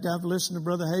 In fact, I've listened to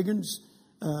Brother Hagin's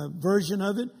version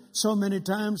of it so many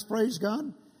times, praise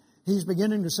God. He's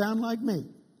beginning to sound like me.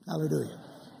 Hallelujah.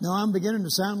 No, I'm beginning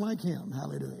to sound like him.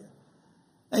 Hallelujah.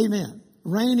 Amen.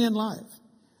 Reign in life.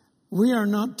 We are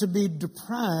not to be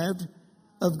deprived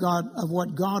of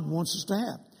what God wants us to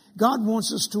have. God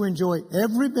wants us to enjoy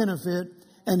every benefit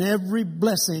and every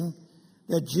blessing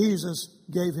that Jesus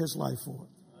gave his life for.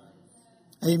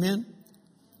 Amen.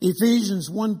 Ephesians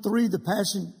 1:3, the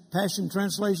Passion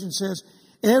Translation says,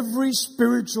 every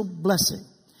spiritual blessing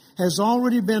has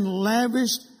already been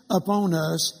lavished upon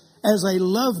us as a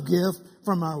love gift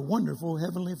from our wonderful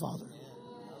Heavenly Father.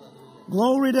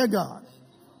 Glory to God.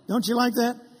 Don't you like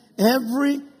that?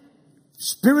 Every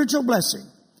spiritual blessing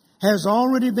has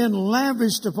already been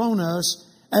lavished upon us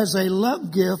as a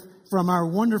love gift from our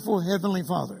wonderful Heavenly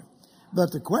Father.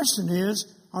 But the question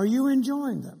is, are you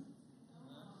enjoying them?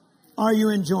 Are you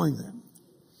enjoying them?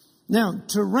 Now,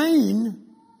 to reign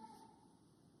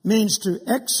means to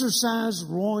exercise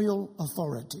royal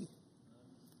authority.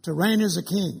 To reign as a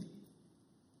king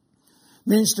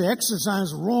means to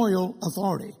exercise royal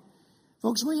authority.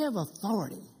 Folks, we have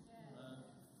authority.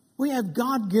 We have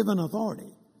God-given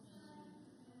authority.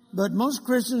 But most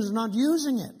Christians are not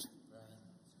using it.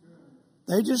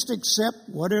 They just accept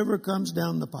whatever comes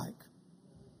down the pike.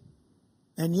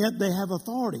 And yet they have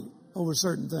authority over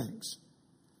certain things.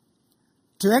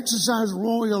 To exercise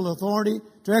royal authority,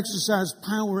 to exercise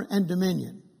power and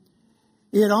dominion.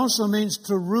 It also means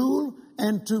to rule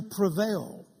and to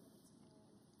prevail.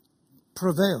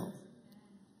 Prevail.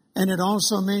 And it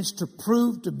also means to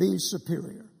prove to be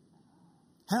superior.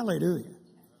 Hallelujah.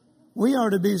 We are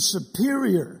to be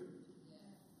superior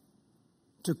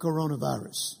to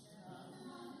coronavirus.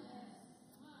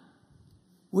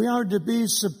 We are to be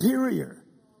superior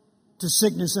to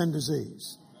sickness and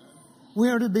disease. We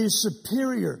are to be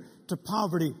superior to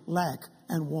poverty, lack,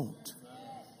 and want.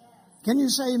 Can you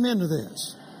say amen to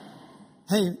this?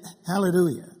 Hey,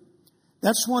 hallelujah.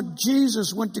 That's what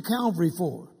Jesus went to Calvary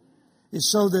for. Is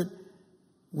so that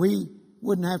we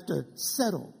wouldn't have to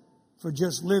settle for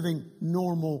just living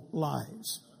normal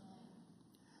lives.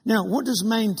 Now, what does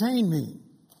maintain mean?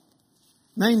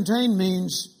 Maintain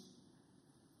means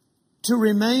to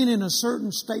remain in a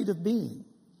certain state of being.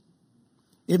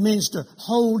 It means to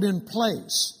hold in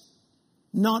place,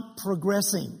 not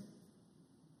progressing.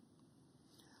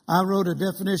 I wrote a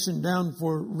definition down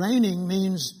for reigning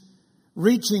means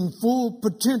reaching full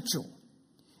potential,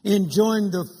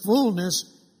 enjoying the fullness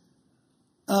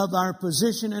of our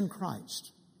position in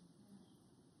Christ.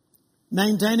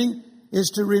 Maintaining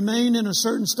is to remain in a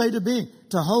certain state of being,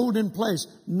 to hold in place,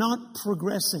 not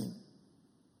progressing.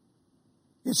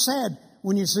 It's sad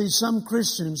when you see some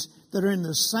Christians that are in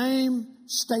the same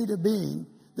state of being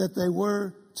that they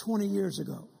were 20 years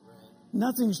ago.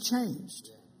 Nothing's changed.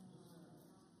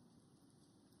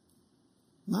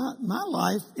 My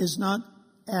life is not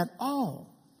at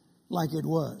all like it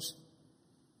was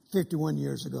 51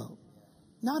 years ago.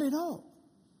 Not at all.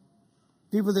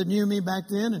 People that knew me back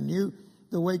then and knew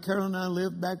the way Carol and I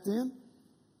lived back then,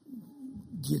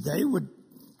 they would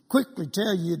quickly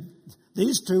tell you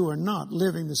these two are not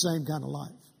living the same kind of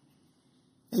life.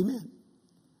 Amen.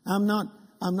 I'm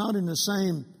not in the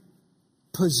same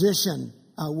position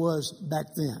I was back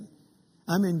then.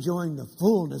 I'm enjoying the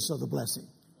fullness of the blessing.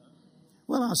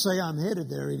 Well, I'll say I'm headed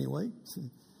there anyway.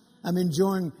 I'm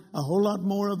enjoying a whole lot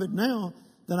more of it now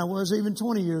than I was even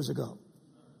 20 years ago.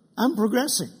 I'm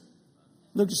progressing.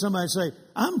 Look at somebody and say,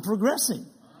 I'm progressing.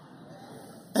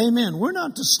 Amen. We're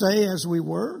not to stay as we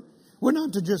were. We're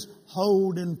not to just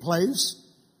hold in place,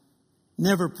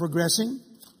 never progressing.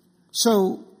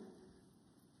 So,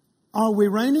 are we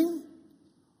reigning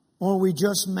or are we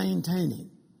just maintaining?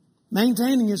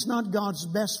 Maintaining is not God's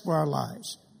best for our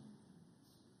lives.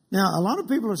 Now, a lot of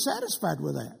people are satisfied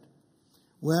with that.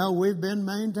 Well, we've been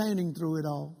maintaining through it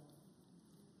all.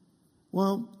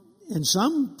 Well, in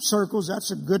some circles,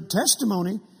 that's a good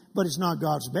testimony, but it's not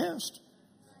God's best.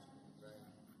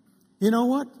 You know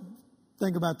what?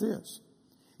 Think about this.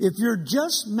 If you're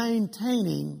just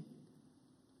maintaining,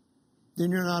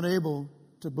 then you're not able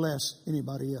to bless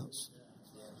anybody else.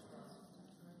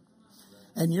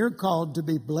 And you're called to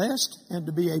be blessed and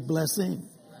to be a blessing.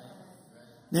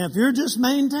 Now, if you're just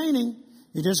maintaining,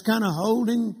 you're just kind of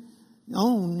holding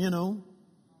on, you know.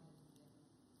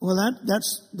 Well,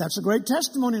 that's a great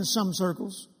testimony in some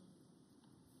circles.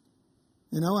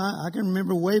 You know, I can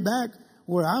remember way back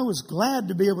where I was glad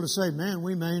to be able to say, man,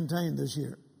 we maintained this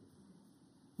year.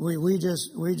 We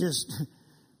just,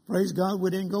 praise God,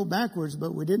 we didn't go backwards,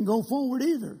 but we didn't go forward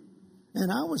either.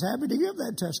 And I was happy to give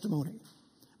that testimony.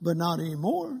 But not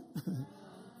anymore.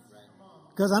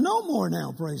 Because I know more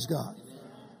now, praise God.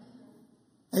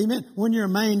 Amen. When you're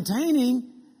maintaining,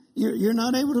 you're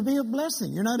not able to be a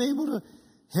blessing. You're not able to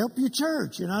help your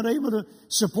church. You're not able to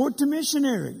support the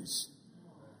missionaries.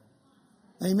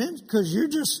 Amen? Because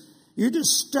you're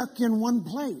just stuck in one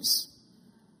place.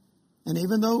 And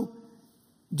even though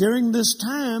during this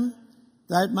time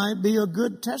that might be a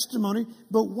good testimony,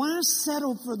 but why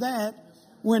settle for that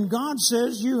when God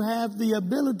says you have the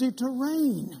ability to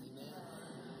reign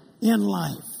in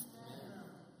life?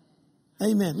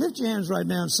 Amen. Lift your hands right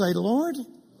now and say, Lord,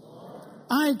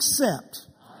 I accept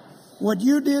what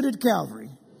you did at Calvary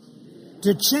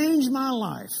to change my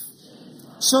life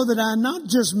so that I not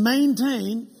just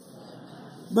maintain,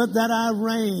 but that I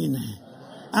reign.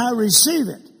 I receive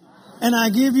it and I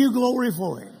give you glory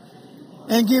for it.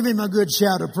 And give him a good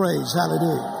shout of praise.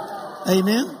 Hallelujah.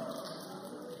 Amen.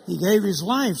 He gave his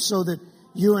life so that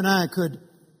you and I could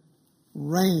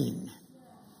reign.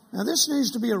 Now this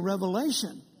needs to be a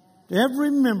revelation to every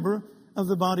member of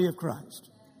the body of Christ.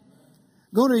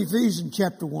 Go to Ephesians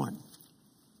chapter 1.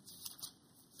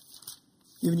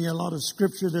 Giving you a lot of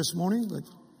scripture this morning, but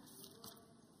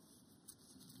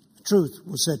the truth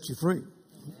will set you free.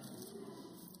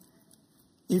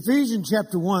 Ephesians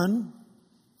chapter 1,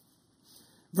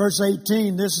 verse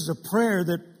 18, this is a prayer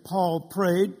that Paul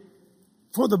prayed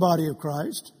for the body of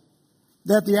Christ,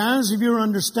 that the eyes of your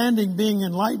understanding being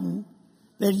enlightened,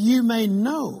 that you may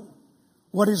know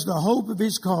what is the hope of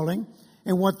his calling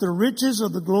and what the riches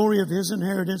of the glory of his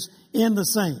inheritance in the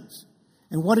saints,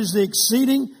 and what is the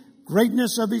exceeding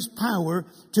greatness of his power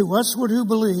to usward who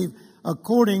believe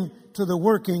according to the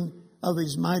working of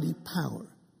his mighty power.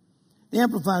 The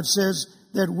Amplified says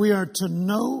that we are to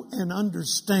know and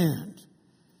understand.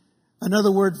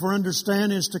 Another word for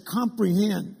understand is to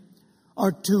comprehend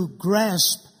or to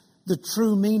grasp the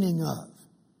true meaning of.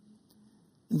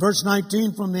 In verse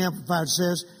 19 from the Amplified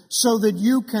says, so that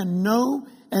you can know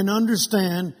and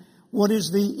understand what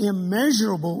is the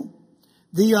immeasurable,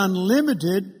 the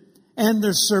unlimited, and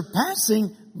the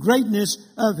surpassing greatness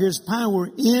of his power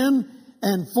in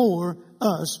and for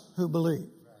us who believe.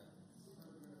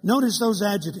 Notice those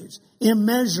adjectives.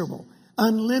 Immeasurable,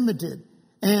 unlimited,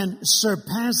 and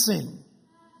surpassing.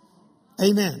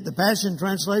 Amen. The Passion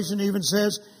Translation even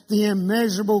says the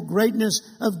immeasurable greatness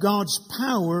of God's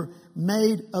power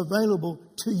made available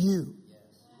to you.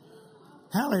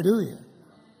 Hallelujah.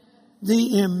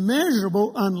 The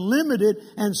immeasurable, unlimited,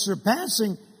 and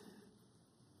surpassing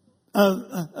of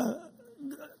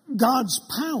God's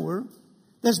power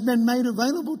that's been made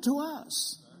available to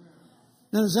us.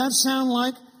 Now, does that sound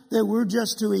like that we're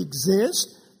just to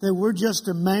exist, that we're just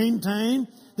to maintain,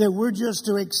 that we're just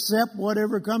to accept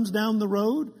whatever comes down the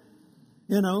road?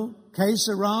 You know, que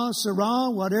sera, sera,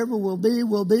 whatever will be,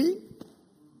 will be.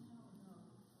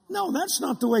 No, that's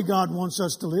not the way God wants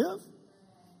us to live.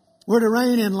 We're to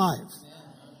reign in life.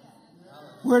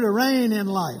 We're to reign in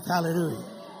life. Hallelujah.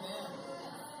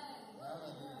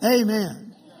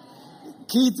 Amen.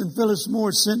 Keith and Phyllis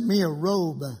Moore sent me a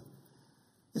robe.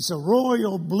 It's a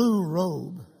royal blue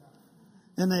robe.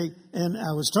 And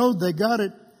I was told they got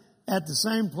it at the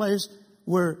same place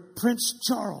where Prince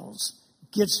Charles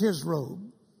gets his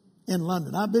robe in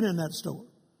London. I've been in that store.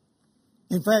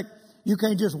 In fact, you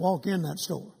can't just walk in that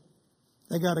store.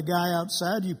 They got a guy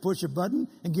outside. You push a button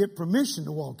and get permission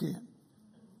to walk in.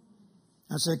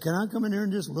 I said, can I come in here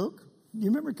and just look? You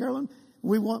remember, Carolyn?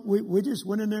 We just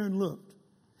went in there and looked.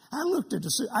 I looked at the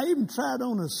suit. I even tried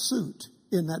on a suit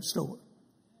in that store.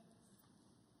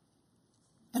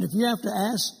 And if you have to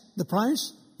ask the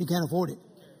price, you can't afford it.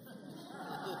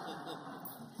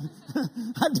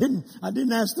 I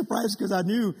didn't ask the price because I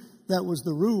knew that was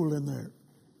the rule in there.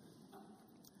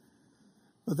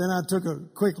 But then I took a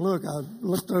quick look. I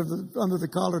looked under the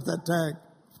collar at that tag.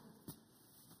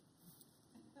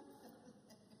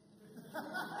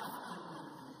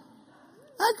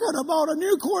 I could have bought a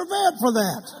new Corvette for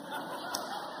that.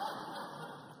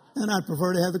 And I'd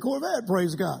prefer to have the Corvette,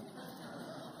 praise God.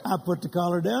 I put the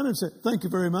collar down and said, thank you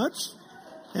very much.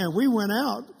 And we went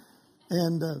out,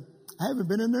 and I haven't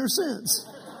been in there since.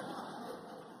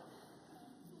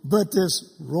 But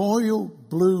this royal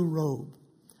blue robe,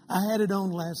 I had it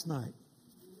on last night.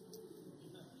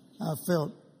 I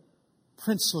felt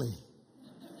princely.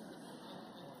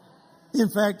 In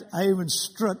fact, I even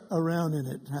strut around in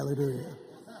it. Hallelujah.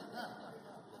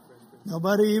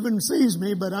 Nobody even sees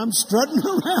me, but I'm strutting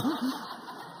around.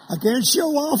 I can't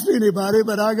show off to anybody,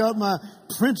 but I got my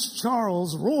Prince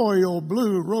Charles royal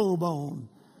blue robe on.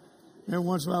 Every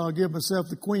once in a while I'll give myself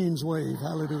the Queen's wave.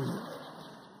 Hallelujah.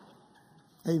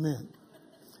 Amen.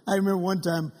 I remember one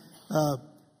time,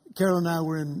 Carol and I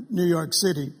were in New York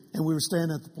City, and we were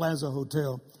staying at the Plaza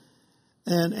Hotel.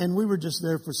 And we were just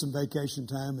there for some vacation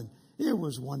time, and it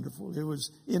was wonderful. It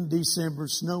was in December,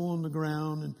 snow on the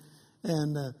ground,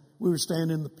 And we were staying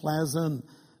in the plaza,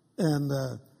 and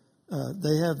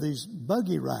they have these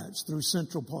buggy rides through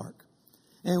Central Park.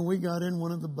 And we got in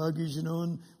one of the buggies,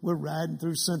 and we're riding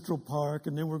through Central Park,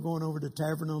 and then we're going over to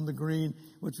Tavern on the Green,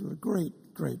 which was a great,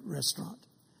 great restaurant.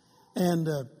 And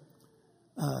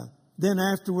then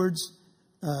afterwards,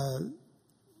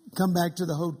 come back to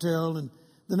the hotel, and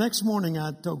the next morning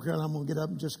I told Carol I'm going to get up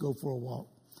and just go for a walk.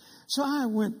 So I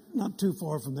went not too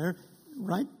far from there,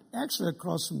 actually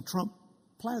across from Trump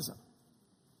Plaza.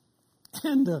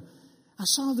 And I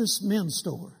saw this men's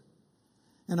store,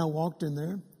 and I walked in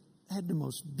there. It had the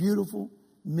most beautiful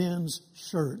men's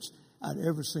shirts I'd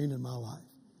ever seen in my life.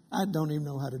 I don't even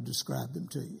know how to describe them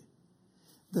to you.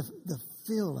 The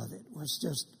feel of it was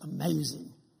just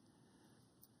amazing.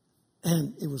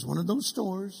 And it was one of those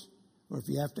stores where if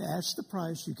you have to ask the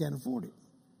price, you can't afford it.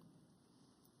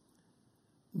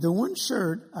 The one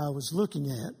shirt I was looking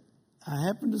at, I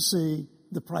happened to see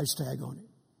the price tag on it.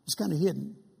 It's kind of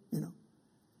hidden,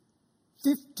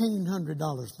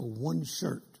 $1,500 for one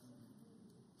shirt.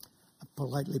 I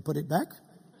politely put it back.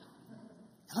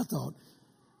 I thought,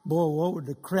 boy, what would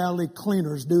the Crowley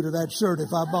cleaners do to that shirt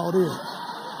if I bought it?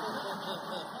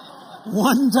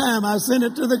 One time I sent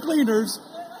it to the cleaners,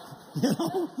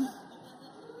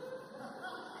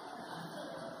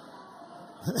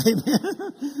 Amen.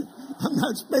 I'm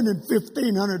not spending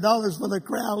 $1,500 for the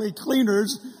Crowley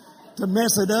cleaners to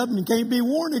mess it up and it can't be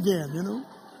worn again,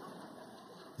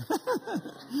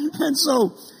 And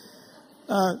so,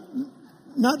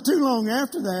 not too long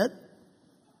after that,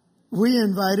 we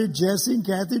invited Jesse and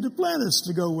Kathy Duplantis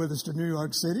to go with us to New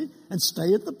York City and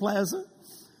stay at the plaza.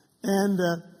 And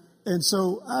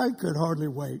so I could hardly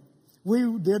wait. We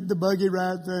did the buggy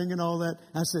ride thing and all that.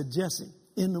 I said, Jesse,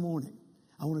 in the morning,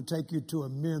 I want to take you to a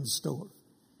men's store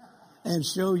and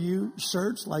show you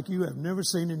shirts like you have never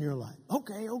seen in your life.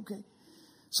 Okay.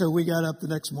 So we got up the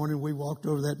next morning. We walked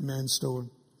over to that men's store.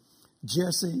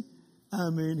 Jesse,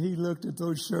 he looked at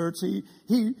those shirts. He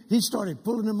started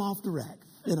pulling them off the rack,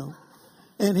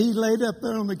 and he laid up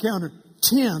there on the counter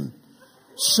 10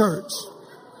 shirts.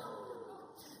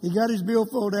 He got his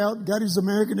billfold out, got his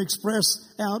American Express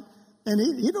out, and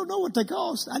he don't know what they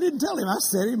cost. I didn't tell him. I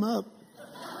set him up.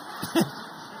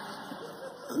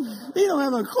 He don't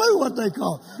have a clue what they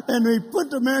cost. And he put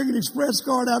the American Express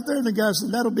card out there, and the guy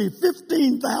said, that'll be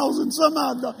 $15,000 some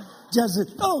odd. Just said,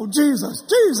 oh, Jesus.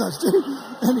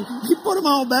 And he put them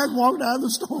all back and walked out of the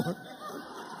store.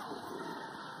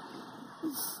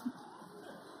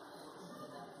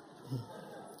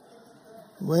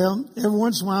 Well, every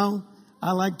once in a while,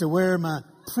 I like to wear my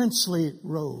princely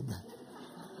robe.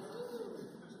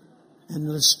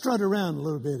 And strut around a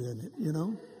little bit in it,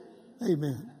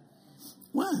 Amen.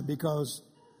 Why? Because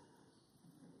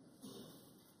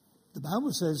the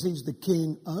Bible says he's the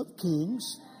King of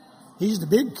kings. He's the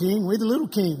big king. We're the little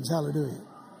kings. Hallelujah.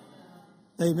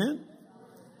 Amen.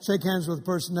 Shake hands with the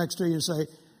person next to you and say,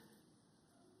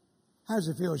 how does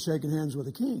it feel shaking hands with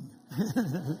a king?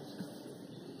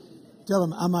 Tell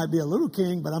them I might be a little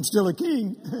king, but I'm still a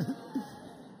king.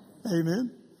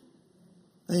 Amen.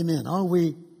 Amen. Are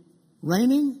we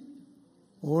reigning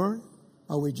or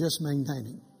are we just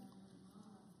maintaining?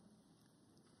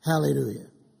 Hallelujah.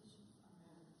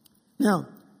 Now,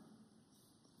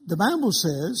 the Bible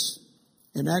says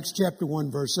in Acts chapter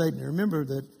 1 verse 8, and remember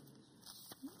that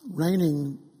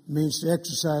reigning means to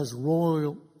exercise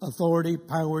royal authority,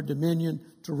 power, dominion,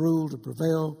 to rule, to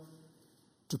prevail,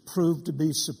 to prove to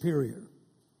be superior.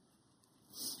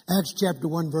 Acts chapter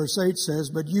 1 verse 8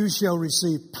 says, but you shall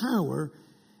receive power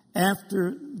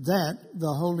after that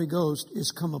the Holy Ghost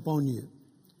is come upon you.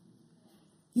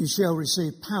 You shall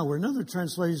receive power. Another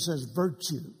translation says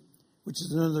virtue, which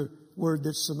is another word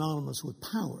that's synonymous with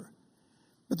power.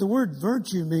 But the word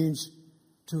virtue means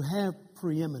to have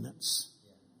preeminence.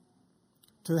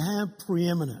 To have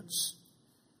preeminence.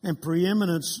 And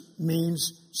preeminence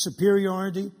means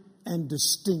superiority and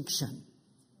distinction.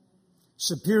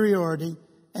 Superiority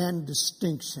and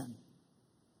distinction.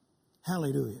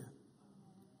 Hallelujah.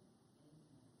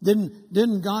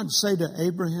 Didn't God say to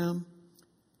Abraham,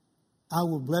 I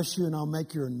will bless you and I'll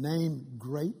make your name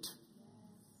great?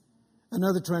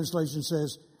 Another translation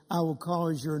says, I will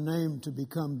cause your name to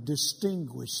become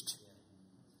distinguished.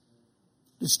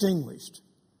 Distinguished.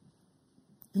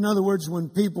 In other words, when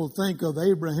people think of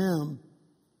Abraham,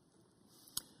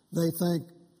 they think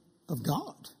of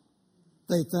God.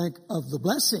 They think of the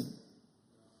blessing.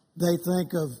 They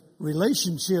think of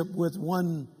relationship with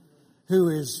one who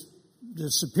is the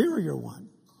superior one.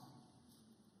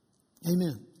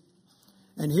 Amen.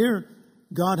 And here,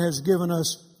 God has given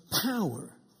us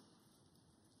power.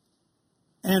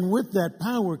 And with that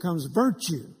power comes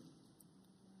virtue.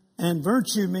 And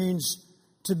virtue means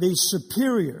to be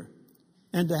superior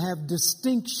and to have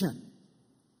distinction.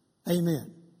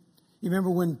 Amen. You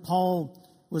remember when Paul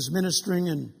was ministering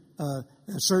in a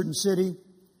certain city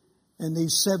and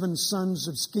these 7 sons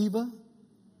of Sceva?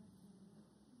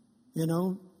 You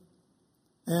know?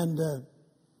 And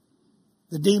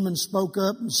the demon spoke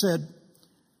up and said,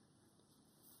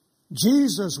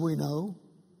 Jesus we know,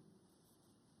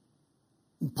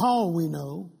 and Paul we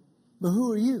know, but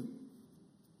who are you?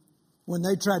 When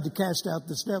they tried to cast out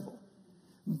this devil.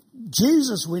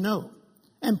 Jesus we know,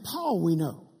 and Paul we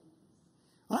know.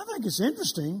 Well, I think it's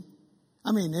interesting.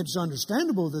 I mean, it's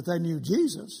understandable that they knew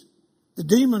Jesus. The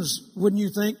demons, wouldn't you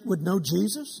think, would know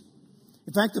Jesus?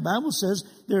 In fact, the Bible says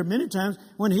there are many times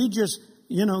when he just,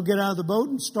 get out of the boat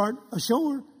and start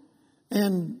ashore,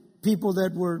 and people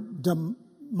that were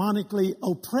demonically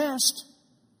oppressed,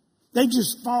 they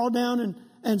just fall down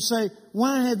and say,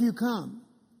 why have you come?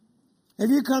 Have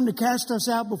you come to cast us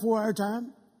out before our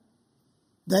time?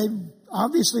 They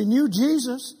obviously knew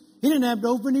Jesus. He didn't have to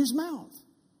open his mouth.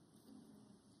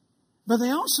 But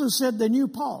they also said they knew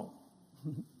Paul.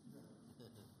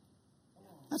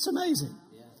 That's amazing.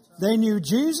 They knew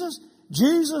Jesus.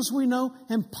 Jesus we know,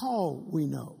 and Paul we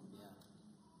know.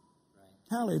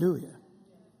 Hallelujah.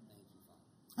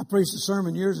 I preached a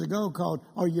sermon years ago called,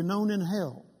 Are You Known in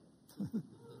Hell?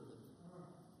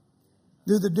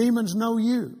 Do the demons know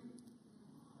you?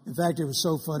 In fact, it was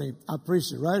so funny. I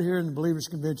preached it right here in the Believers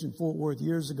Convention, Fort Worth,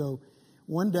 years ago.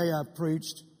 One day I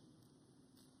preached,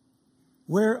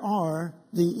 where are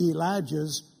the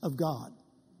Elijahs of God?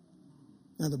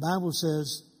 Now the Bible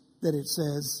says that it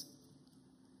says,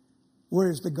 where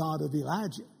is the God of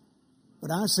Elijah?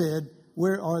 But I said,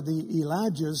 where are the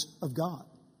Elijahs of God?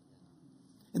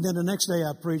 And then the next day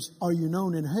I preached, are you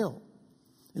known in hell?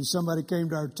 And somebody came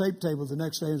to our tape table the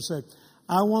next day and said,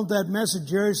 I want that message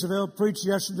Jerry Savelle preached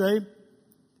yesterday.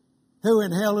 Who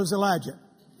in hell is Elijah?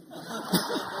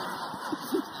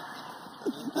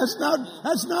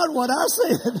 That's not what I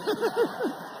said.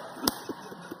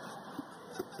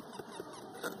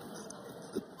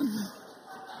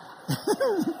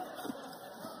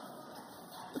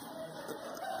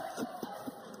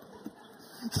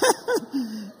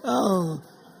 Oh,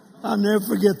 I'll never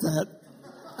forget that.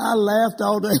 I laughed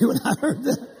all day when I heard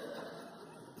that.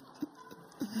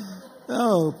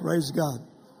 Oh, praise God.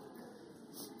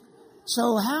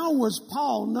 So how was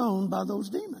Paul known by those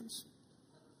demons?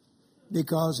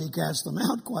 Because he cast them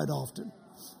out quite often.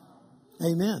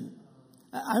 Amen.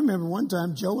 I remember one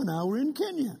time Joe and I were in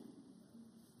Kenya.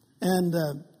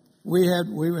 And we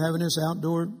were having this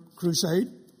outdoor crusade.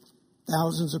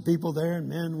 Thousands of people there. And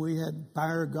man, we had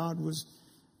fire. God was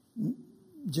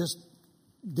just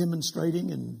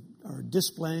demonstrating or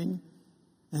displaying.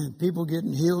 And people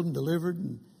getting healed and delivered.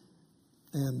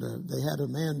 And they had a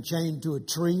man chained to a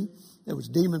tree that was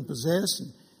demon possessed.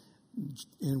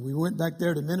 And we went back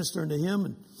there to minister unto him.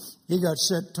 And he got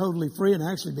set totally free and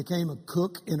actually became a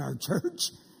cook in our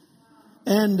church.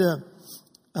 And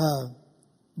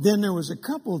then there was a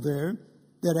couple there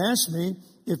that asked me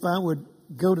if I would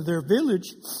go to their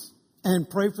village and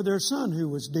pray for their son who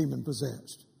was demon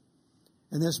possessed.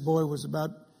 And this boy was about,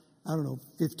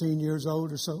 15 years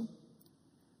old or so.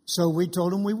 So we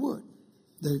told him we would.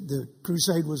 The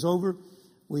crusade was over.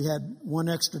 We had one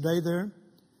extra day there.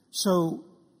 So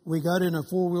we got in a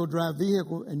 4-wheel drive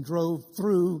vehicle and drove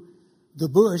through the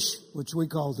bush, which we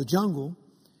call the jungle,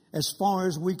 as far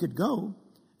as we could go.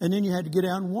 And then you had to get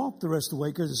out and walk the rest of the way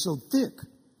because it's so thick.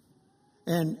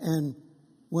 And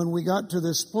when we got to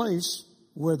this place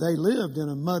where they lived in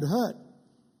a mud hut,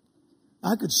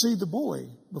 I could see the boy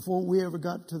before we ever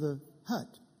got to the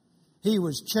hut. He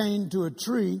was chained to a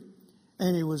tree,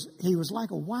 and he was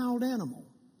like a wild animal.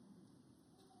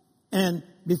 And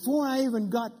before I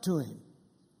even got to him,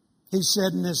 he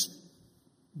said in this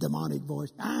demonic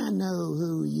voice, I know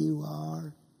who you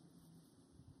are.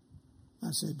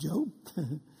 I said, Joe,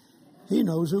 he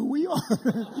knows who we are.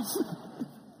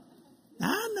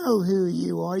 I know who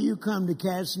you are. You come to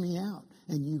cast me out,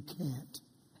 and you can't.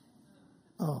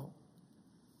 Oh.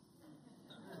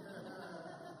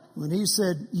 When he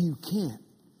said, you can't,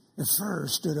 the fur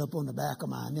stood up on the back of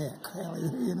my neck.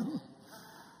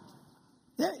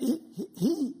 Yeah,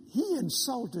 he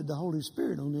insulted the Holy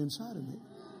Spirit on the inside of me.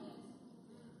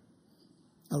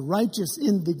 A righteous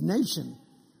indignation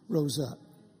rose up.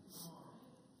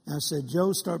 I said,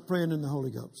 Joe, start praying in the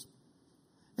Holy Ghost.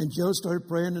 And Joe started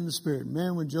praying in the Spirit.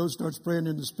 Man, when Joe starts praying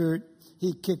in the Spirit,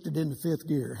 he kicked it into 5th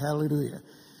gear. Hallelujah.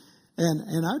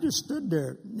 And I just stood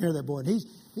there near that boy. And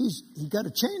he got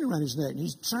a chain around his neck. And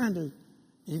he's trying to,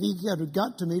 he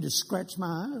got to me to scratch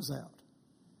my eyes out.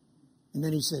 And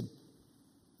then he said,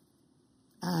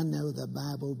 I know the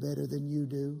Bible better than you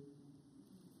do.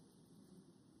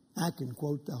 I can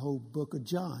quote the whole book of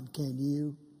John. Can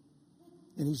you?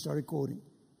 And he started quoting.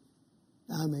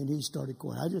 He started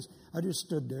quoting. I just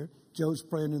stood there. Joe's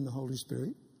praying in the Holy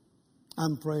Spirit.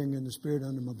 I'm praying in the Spirit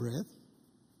under my breath.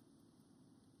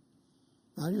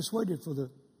 I just waited for the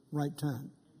right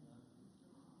time.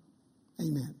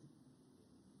 Amen.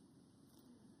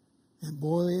 And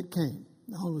boy, it came.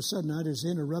 All of a sudden, I just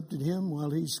interrupted him while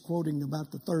he's quoting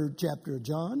about the 3rd chapter of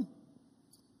John.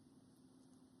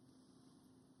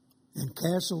 And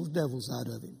cast those devils out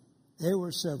of him. There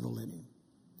were several in him.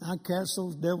 I cast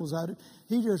those devils out of him.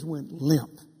 He just went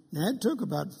limp. Now, it took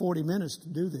about 40 minutes to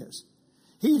do this.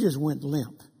 He just went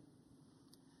limp.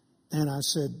 And I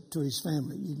said to his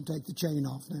family, you can take the chain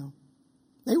off now.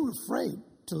 They were afraid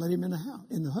to let him in the house,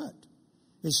 in the hut.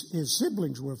 His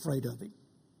siblings were afraid of him.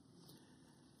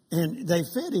 And they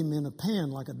fed him in a pan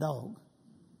like a dog.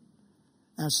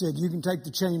 I said, you can take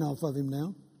the chain off of him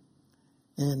now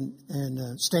and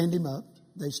stand him up.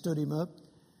 They stood him up,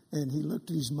 and he looked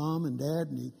at his mom and dad,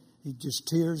 and he just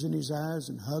tears in his eyes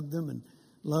and hugged them and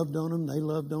loved on them. They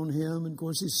loved on him. And, of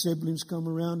course, his siblings come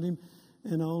around him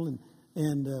and all.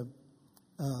 And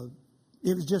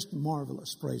it was just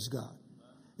marvelous, praise God.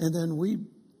 And then we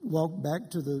walked back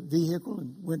to the vehicle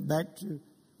and went back to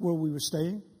where we were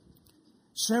staying.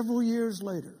 Several years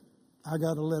later, I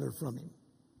got a letter from him.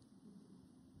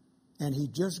 And he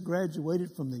just graduated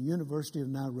from the University of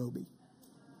Nairobi.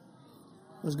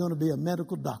 Was going to be a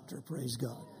medical doctor, praise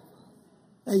God.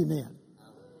 Amen.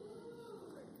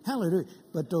 Hallelujah.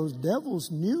 But those devils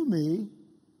knew me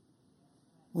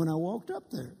when I walked up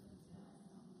there.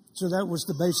 So that was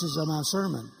the basis of my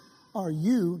sermon. Are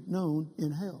you known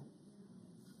in hell?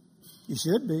 You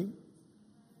should be.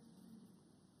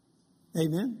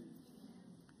 Amen.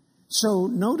 So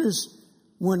notice,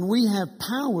 when we have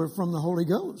power from the Holy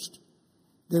Ghost,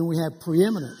 then we have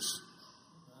preeminence,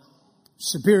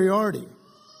 superiority,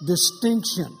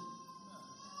 distinction.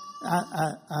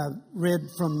 I read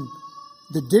from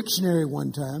the dictionary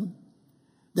one time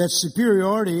that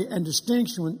superiority and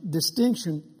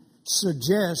distinction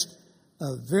suggest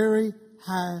a very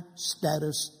high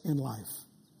status in life.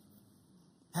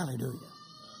 Hallelujah.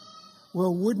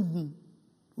 Well, wouldn't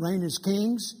reign as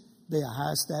kings be a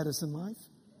high status in life?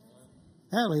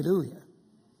 Hallelujah.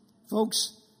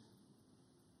 Folks,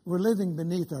 we're living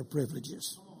beneath our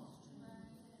privileges.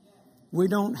 We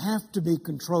don't have to be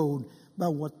controlled by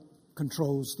what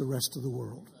controls the rest of the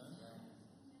world.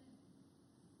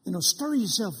 Stir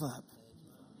yourself up.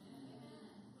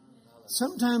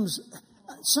 Sometimes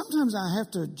I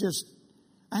have to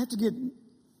get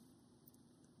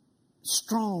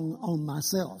strong on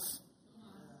myself.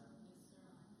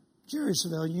 Jerry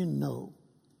Savelle, you know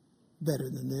better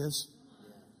than this.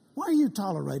 Why are you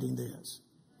tolerating this?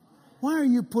 Why are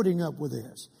you putting up with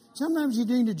this? Sometimes you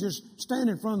need to just stand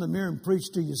in front of the mirror and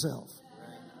preach to yourself.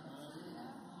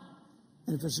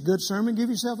 And if it's a good sermon, give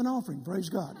yourself an offering. Praise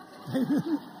God.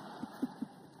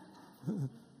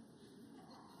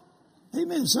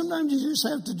 Amen. Sometimes you just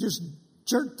have to just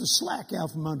jerk the slack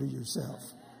out from under yourself.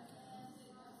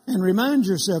 And remind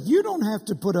yourself, you don't have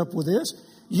to put up with this.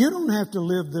 You don't have to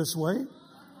live this way.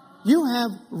 You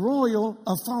have royal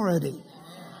authority.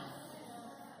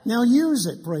 Now use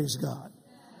it, praise God.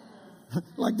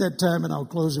 Like that time, and I'll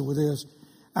close it with this.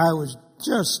 I was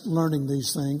just learning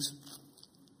these things.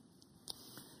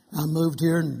 I moved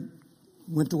here and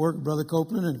went to work with Brother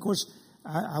Copeland. And, of course,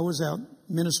 I was out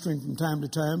ministering from time to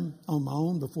time on my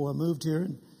own before I moved here,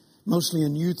 and mostly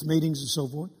in youth meetings and so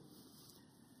forth.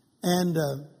 And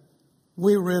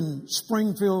we were in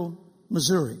Springfield,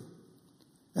 Missouri,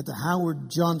 at the Howard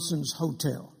Johnson's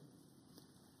Hotel.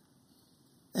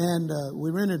 And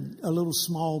we rented a little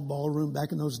small ballroom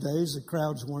back in those days. The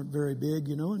crowds weren't very big,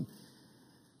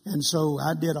 And so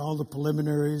I did all the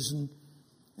preliminaries.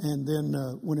 And then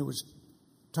when it was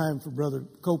time for Brother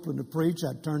Copeland to preach,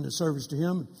 I turned the service to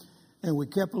him. And we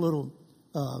kept a little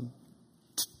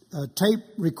tape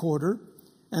recorder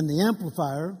and the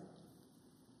amplifier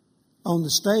on the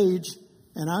stage.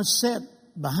 And I sat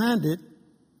behind it.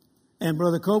 And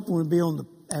Brother Copeland would be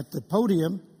at the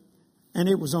podium. And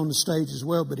it was on the stage as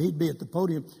well, but he'd be at the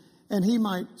podium. And he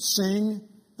might sing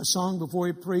a song before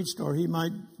he preached, or he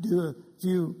might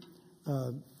do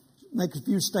make a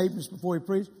few statements before he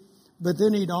preached. But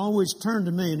then he'd always turn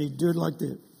to me and he'd do it like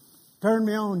this. Turn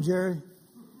me on, Jerry.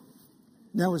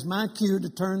 That was my cue to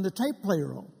turn the tape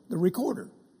player on, the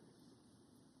recorder.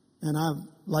 And I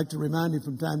like to remind you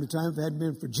from time to time, if it hadn't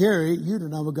been for Jerry, you'd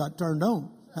have never got turned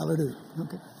on. Hallelujah.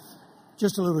 Okay.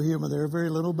 Just a little humor there, very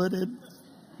little, but it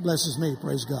blesses me,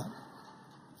 praise God.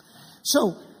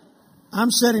 So, I'm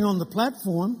sitting on the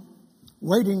platform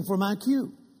waiting for my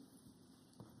cue.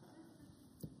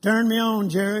 Turn me on,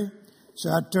 Jerry. So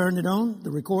I turned it on,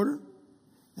 the recorder,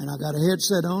 and I got a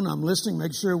headset on. I'm listening,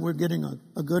 make sure we're getting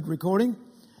a good recording.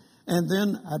 And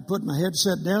then I'd put my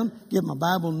headset down, get my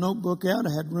Bible notebook out.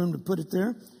 I had room to put it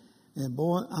there. And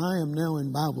boy, I am now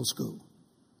in Bible school.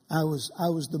 I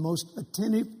was the most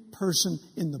attentive person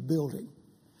in the building.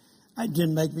 It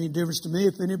didn't make any difference to me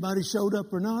if anybody showed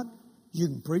up or not. You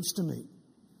can preach to me,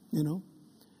 you know.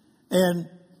 And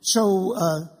so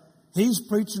he's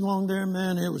preaching along there,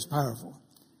 man. It was powerful.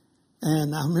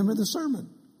 And I remember the sermon,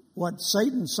 what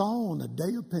Satan saw on the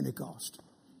day of Pentecost.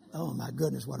 Oh, my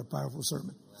goodness, what a powerful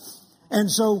sermon. And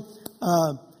so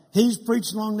he's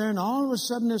preaching along there, and all of a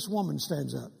sudden this woman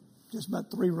stands up, just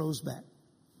about 3 rows back.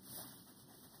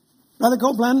 Brother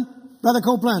Copeland, Brother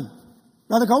Copeland,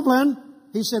 Brother Copeland.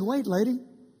 He said, wait, lady,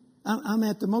 I'm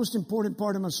at the most important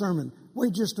part of my sermon.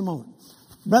 Wait just a moment.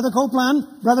 Brother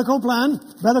Copeland, Brother Copeland,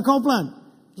 Brother Copeland.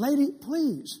 Lady,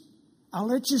 please, I'll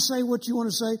let you say what you want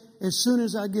to say as soon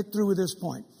as I get through with this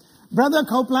point. Brother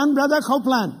Copeland, Brother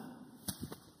Copeland.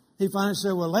 He finally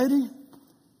said, well, lady,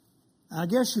 I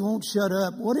guess you won't shut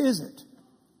up. What is it?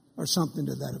 Or something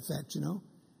to that effect, you know.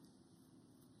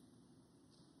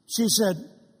 She said,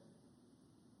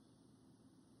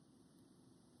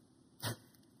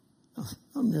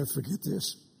 I'll never forget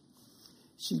this.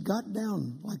 She got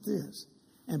down like this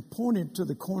and pointed to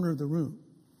the corner of the room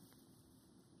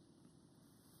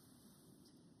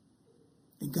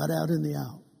and got out in the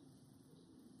aisle.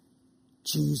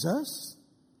 Jesus,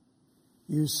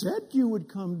 you said you would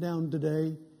come down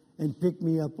today and pick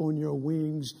me up on your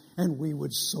wings and we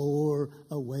would soar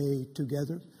away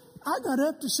together. I got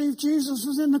up to see if Jesus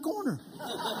was in the corner.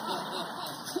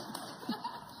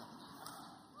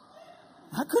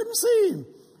 I couldn't see him.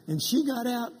 And she got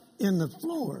out in the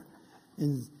floor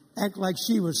and acted like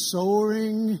she was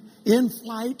soaring in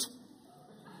flight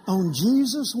on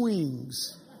Jesus'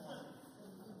 wings.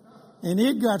 And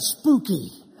it got spooky.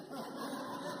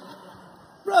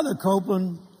 Brother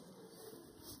Copeland,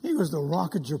 he was the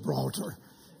Rock of Gibraltar.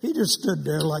 He just stood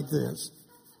there like this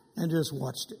and just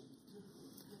watched it.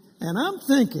 And I'm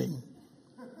thinking,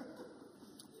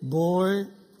 boy,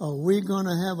 are we going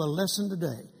to have a lesson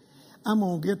today. I'm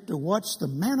going to get to watch the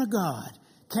man of God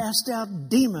cast out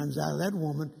demons out of that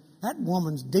woman. That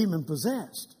woman's demon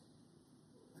possessed.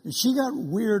 And she got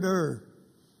weirder.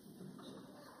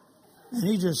 And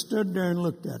he just stood there and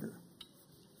looked at her.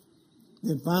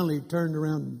 Then finally he turned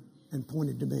around and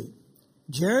pointed to me.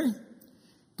 Jerry,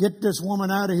 get this woman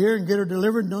out of here and get her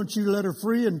delivered. Don't you let her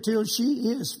free until she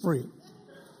is free.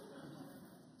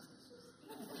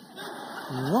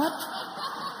 What?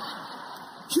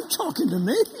 You talking to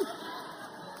me?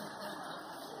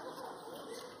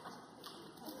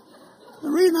 The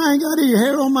reason I ain't got any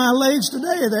hair on my legs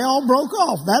today, they all broke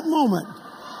off that moment.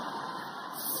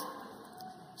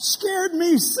 Scared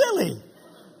me silly.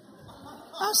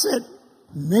 I said,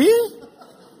 me?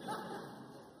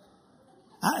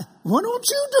 Why don't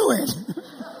you do it?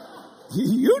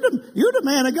 You're the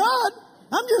man of God.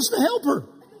 I'm just a helper.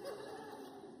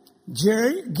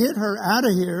 Jerry, get her out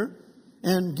of here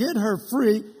and get her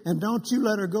free, and don't you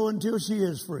let her go until she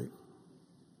is free.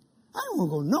 I don't want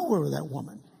to go nowhere with that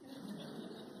woman.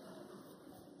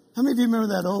 How many of you remember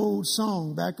that old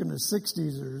song back in the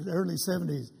 60s or early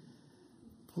 70s?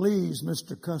 Please,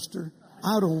 Mr. Custer,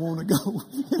 I don't want to go.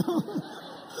 You know?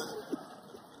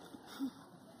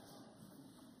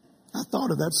 I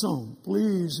thought of that song.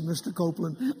 Please, Mr.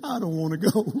 Copeland, I don't want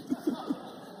to go.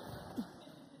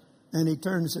 And he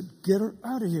turned and said, get her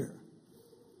out of here.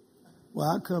 Well,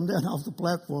 I come down off the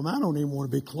platform. I don't even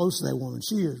want to be close to that woman.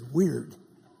 She is weird.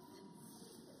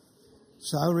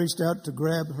 So I reached out to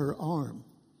grab her arm.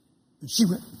 And she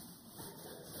went.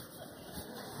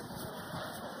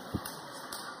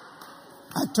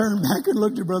 I turned back and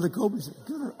looked at Brother Copeland and said,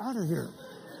 get her out of here.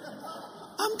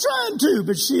 I'm trying to,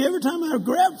 but every time I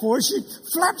grab for her, she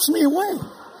flaps me away.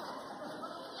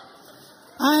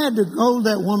 I had to hold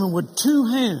that woman with 2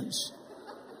 hands.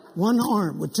 One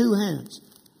arm with 2 hands.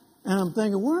 And I'm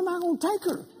thinking, where am I going to take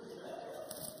her?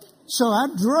 So I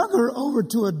drug her over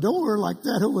to a door like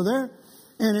that over there,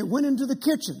 and it went into the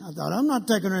kitchen. I thought, I'm not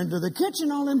taking her into the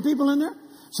kitchen, all them people in there.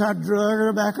 So I drug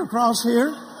her back across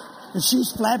here, and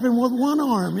she's flapping with one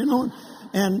arm, you know.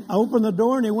 And I opened the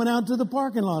door, and he went out to the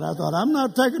parking lot. I thought, I'm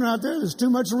not taking her out there. There's too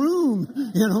much room,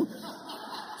 you know.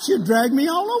 She'd drag me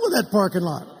all over that parking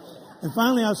lot. And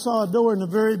finally, I saw a door in the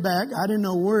very back. I didn't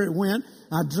know where it went.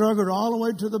 I drug her all the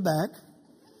way to the back,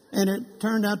 and it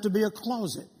turned out to be a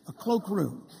closet, a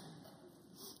cloakroom.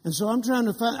 And so I'm trying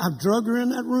to find, I've drug her in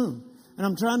that room, And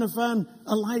I'm trying to find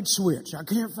a light switch. I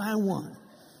can't find one.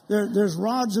 There's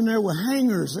rods in there with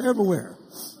hangers everywhere.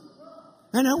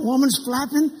 And that woman's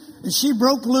flapping, and she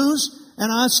broke loose,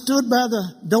 and I stood by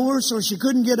the door so she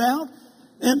couldn't get out.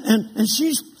 And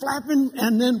she's flapping,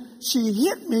 and then she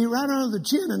hit me right under the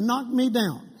chin and knocked me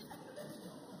down.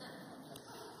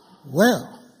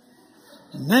 Well,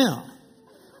 now,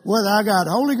 whether I got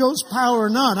Holy Ghost power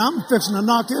or not, I'm fixing to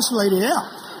knock this lady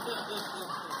out.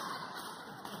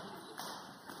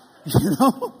 You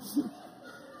know?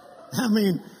 I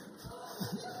mean,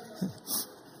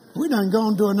 we done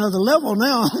gone to another level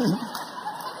now.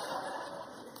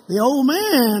 The old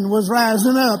man was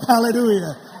rising up.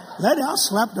 Hallelujah. Lady, I'll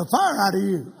slap the fire out of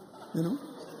you. You know?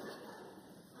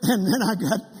 And then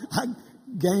I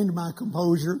gained my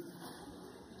composure.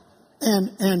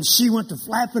 And she went to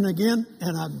flapping again,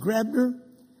 and I grabbed her,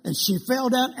 and she fell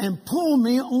down and pulled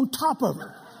me on top of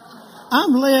her.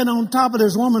 I'm laying on top of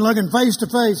this woman looking face to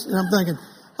face, and I'm thinking,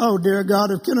 oh, dear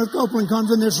God, if Kenneth Copeland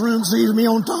comes in this room, sees me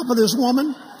on top of this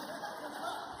woman,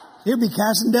 he'll be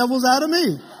casting devils out of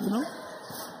me, you know.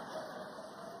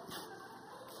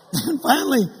 And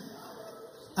finally,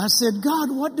 I said, God,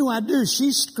 what do I do?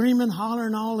 She's screaming,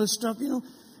 hollering, all this stuff, you know,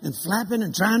 and flapping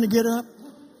and trying to get up.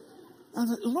 I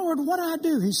said, Lord, what do I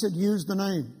do? He said, use the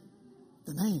name.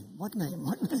 The name? What name?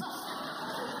 What name?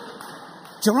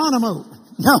 Geronimo.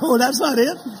 No, that's not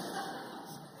it.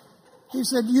 He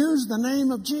said, use the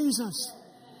name of Jesus.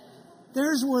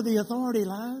 There's where the authority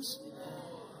lies.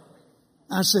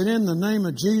 I said, in the name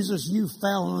of Jesus, you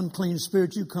foul, unclean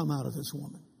spirit, you come out of this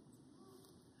woman.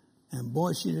 And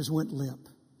boy, she just went limp.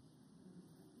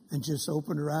 And just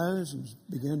opened her eyes and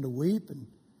began to weep.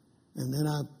 And then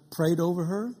I prayed over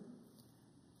her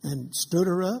and stood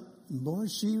her up. And boy,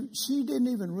 she didn't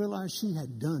even realize she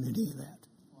had done any of that.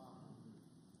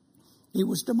 It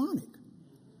was demonic.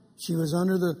 She was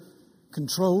under the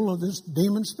control of this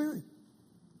demon spirit.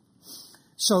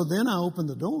 So then I opened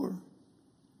the door,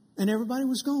 and everybody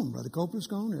was gone. Brother Copeland's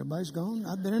gone. Everybody's gone.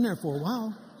 I've been in there for a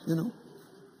while, you know.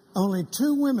 Only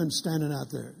 2 women standing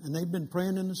out there, and they've been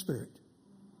praying in the spirit.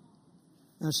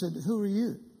 And I said, who are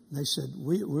you? And they said,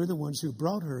 we're the ones who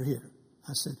brought her here.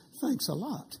 I said, thanks a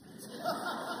lot.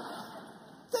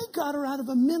 They got her out of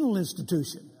a mental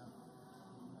institution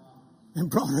and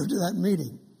brought her to that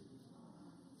meeting.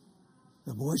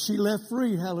 The boy, she left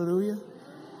free. Hallelujah.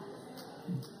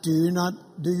 Do you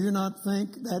not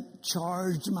think that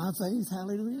charged my faith?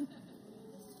 Hallelujah.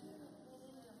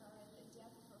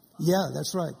 Yeah,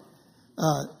 that's right.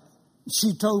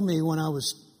 She told me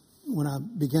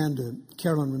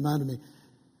Carolyn reminded me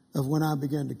of when I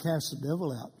began to cast the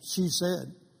devil out. She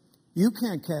said, you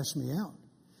can't cast me out.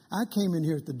 I came in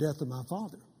here at the death of my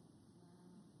father.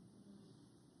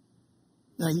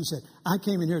 Now he said, I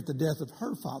came in here at the death of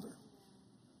her father.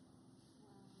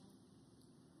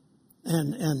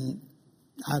 And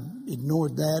I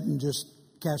ignored that and just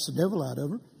cast the devil out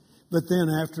of her. But then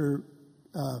after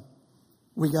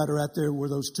we got her out there where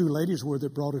those 2 ladies were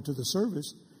that brought her to the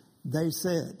service, they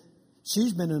said,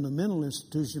 she's been in a mental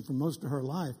institution for most of her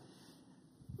life.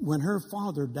 When her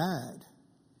father died,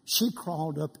 she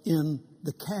crawled up in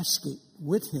the casket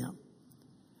with him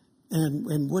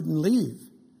and wouldn't leave.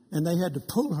 And they had to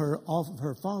pull her off of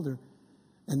her father.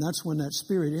 And that's when that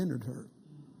spirit entered her.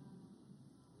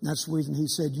 That's the reason he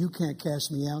said, you can't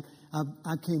cast me out.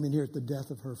 I came in here at the death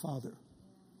of her father.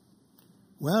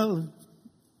 Well,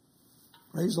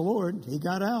 praise the Lord. He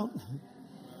got out.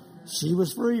 She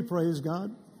was free, praise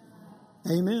God.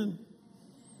 Amen.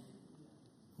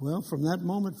 Well, from that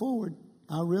moment forward,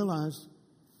 I realized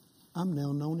I'm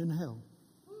now known in hell.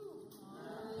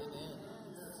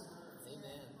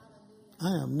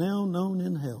 I am now known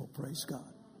in hell, praise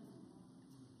God.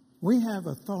 We have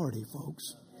authority,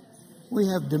 folks. We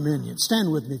have dominion.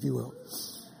 Stand with me, if you will.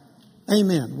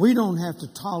 Amen. We don't have to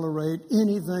tolerate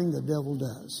anything the devil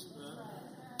does.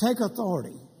 Take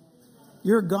authority.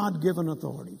 Your God-given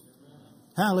authority.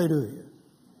 Hallelujah.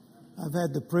 I've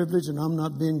had the privilege, and I'm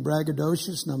not being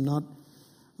braggadocious, and I'm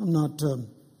not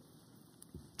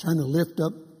trying to lift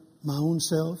up my own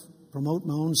self, promote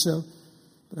my own self,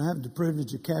 but I have the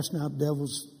privilege of casting out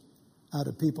devils out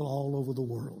of people all over the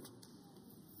world.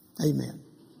 Amen.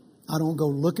 I don't go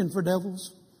looking for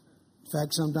devils. In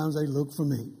fact, sometimes they look for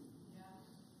me.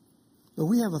 But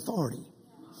we have authority.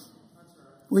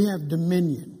 We have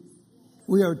dominion.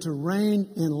 We are to reign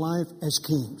in life as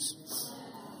kings.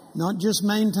 Not just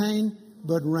maintain,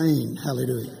 but reign.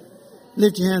 Hallelujah.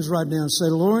 Lift your hands right now and say,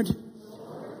 Lord,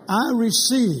 I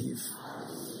receive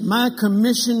my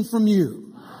commission from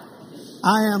you.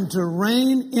 I am to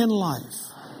reign in life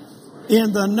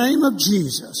in the name of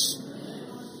Jesus.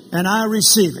 And I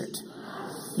receive it.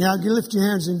 Now lift your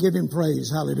hands and give him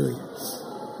praise. Hallelujah.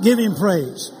 Give him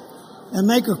praise. And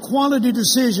make a quality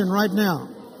decision right now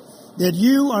that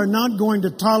you are not going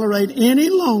to tolerate any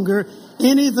longer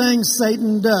anything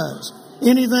Satan does,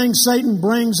 anything Satan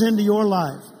brings into your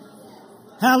life.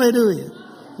 Hallelujah.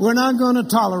 We're not going to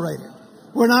tolerate it.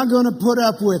 We're not going to put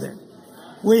up with it.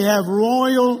 We have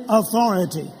royal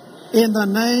authority in the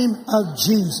name of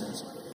Jesus.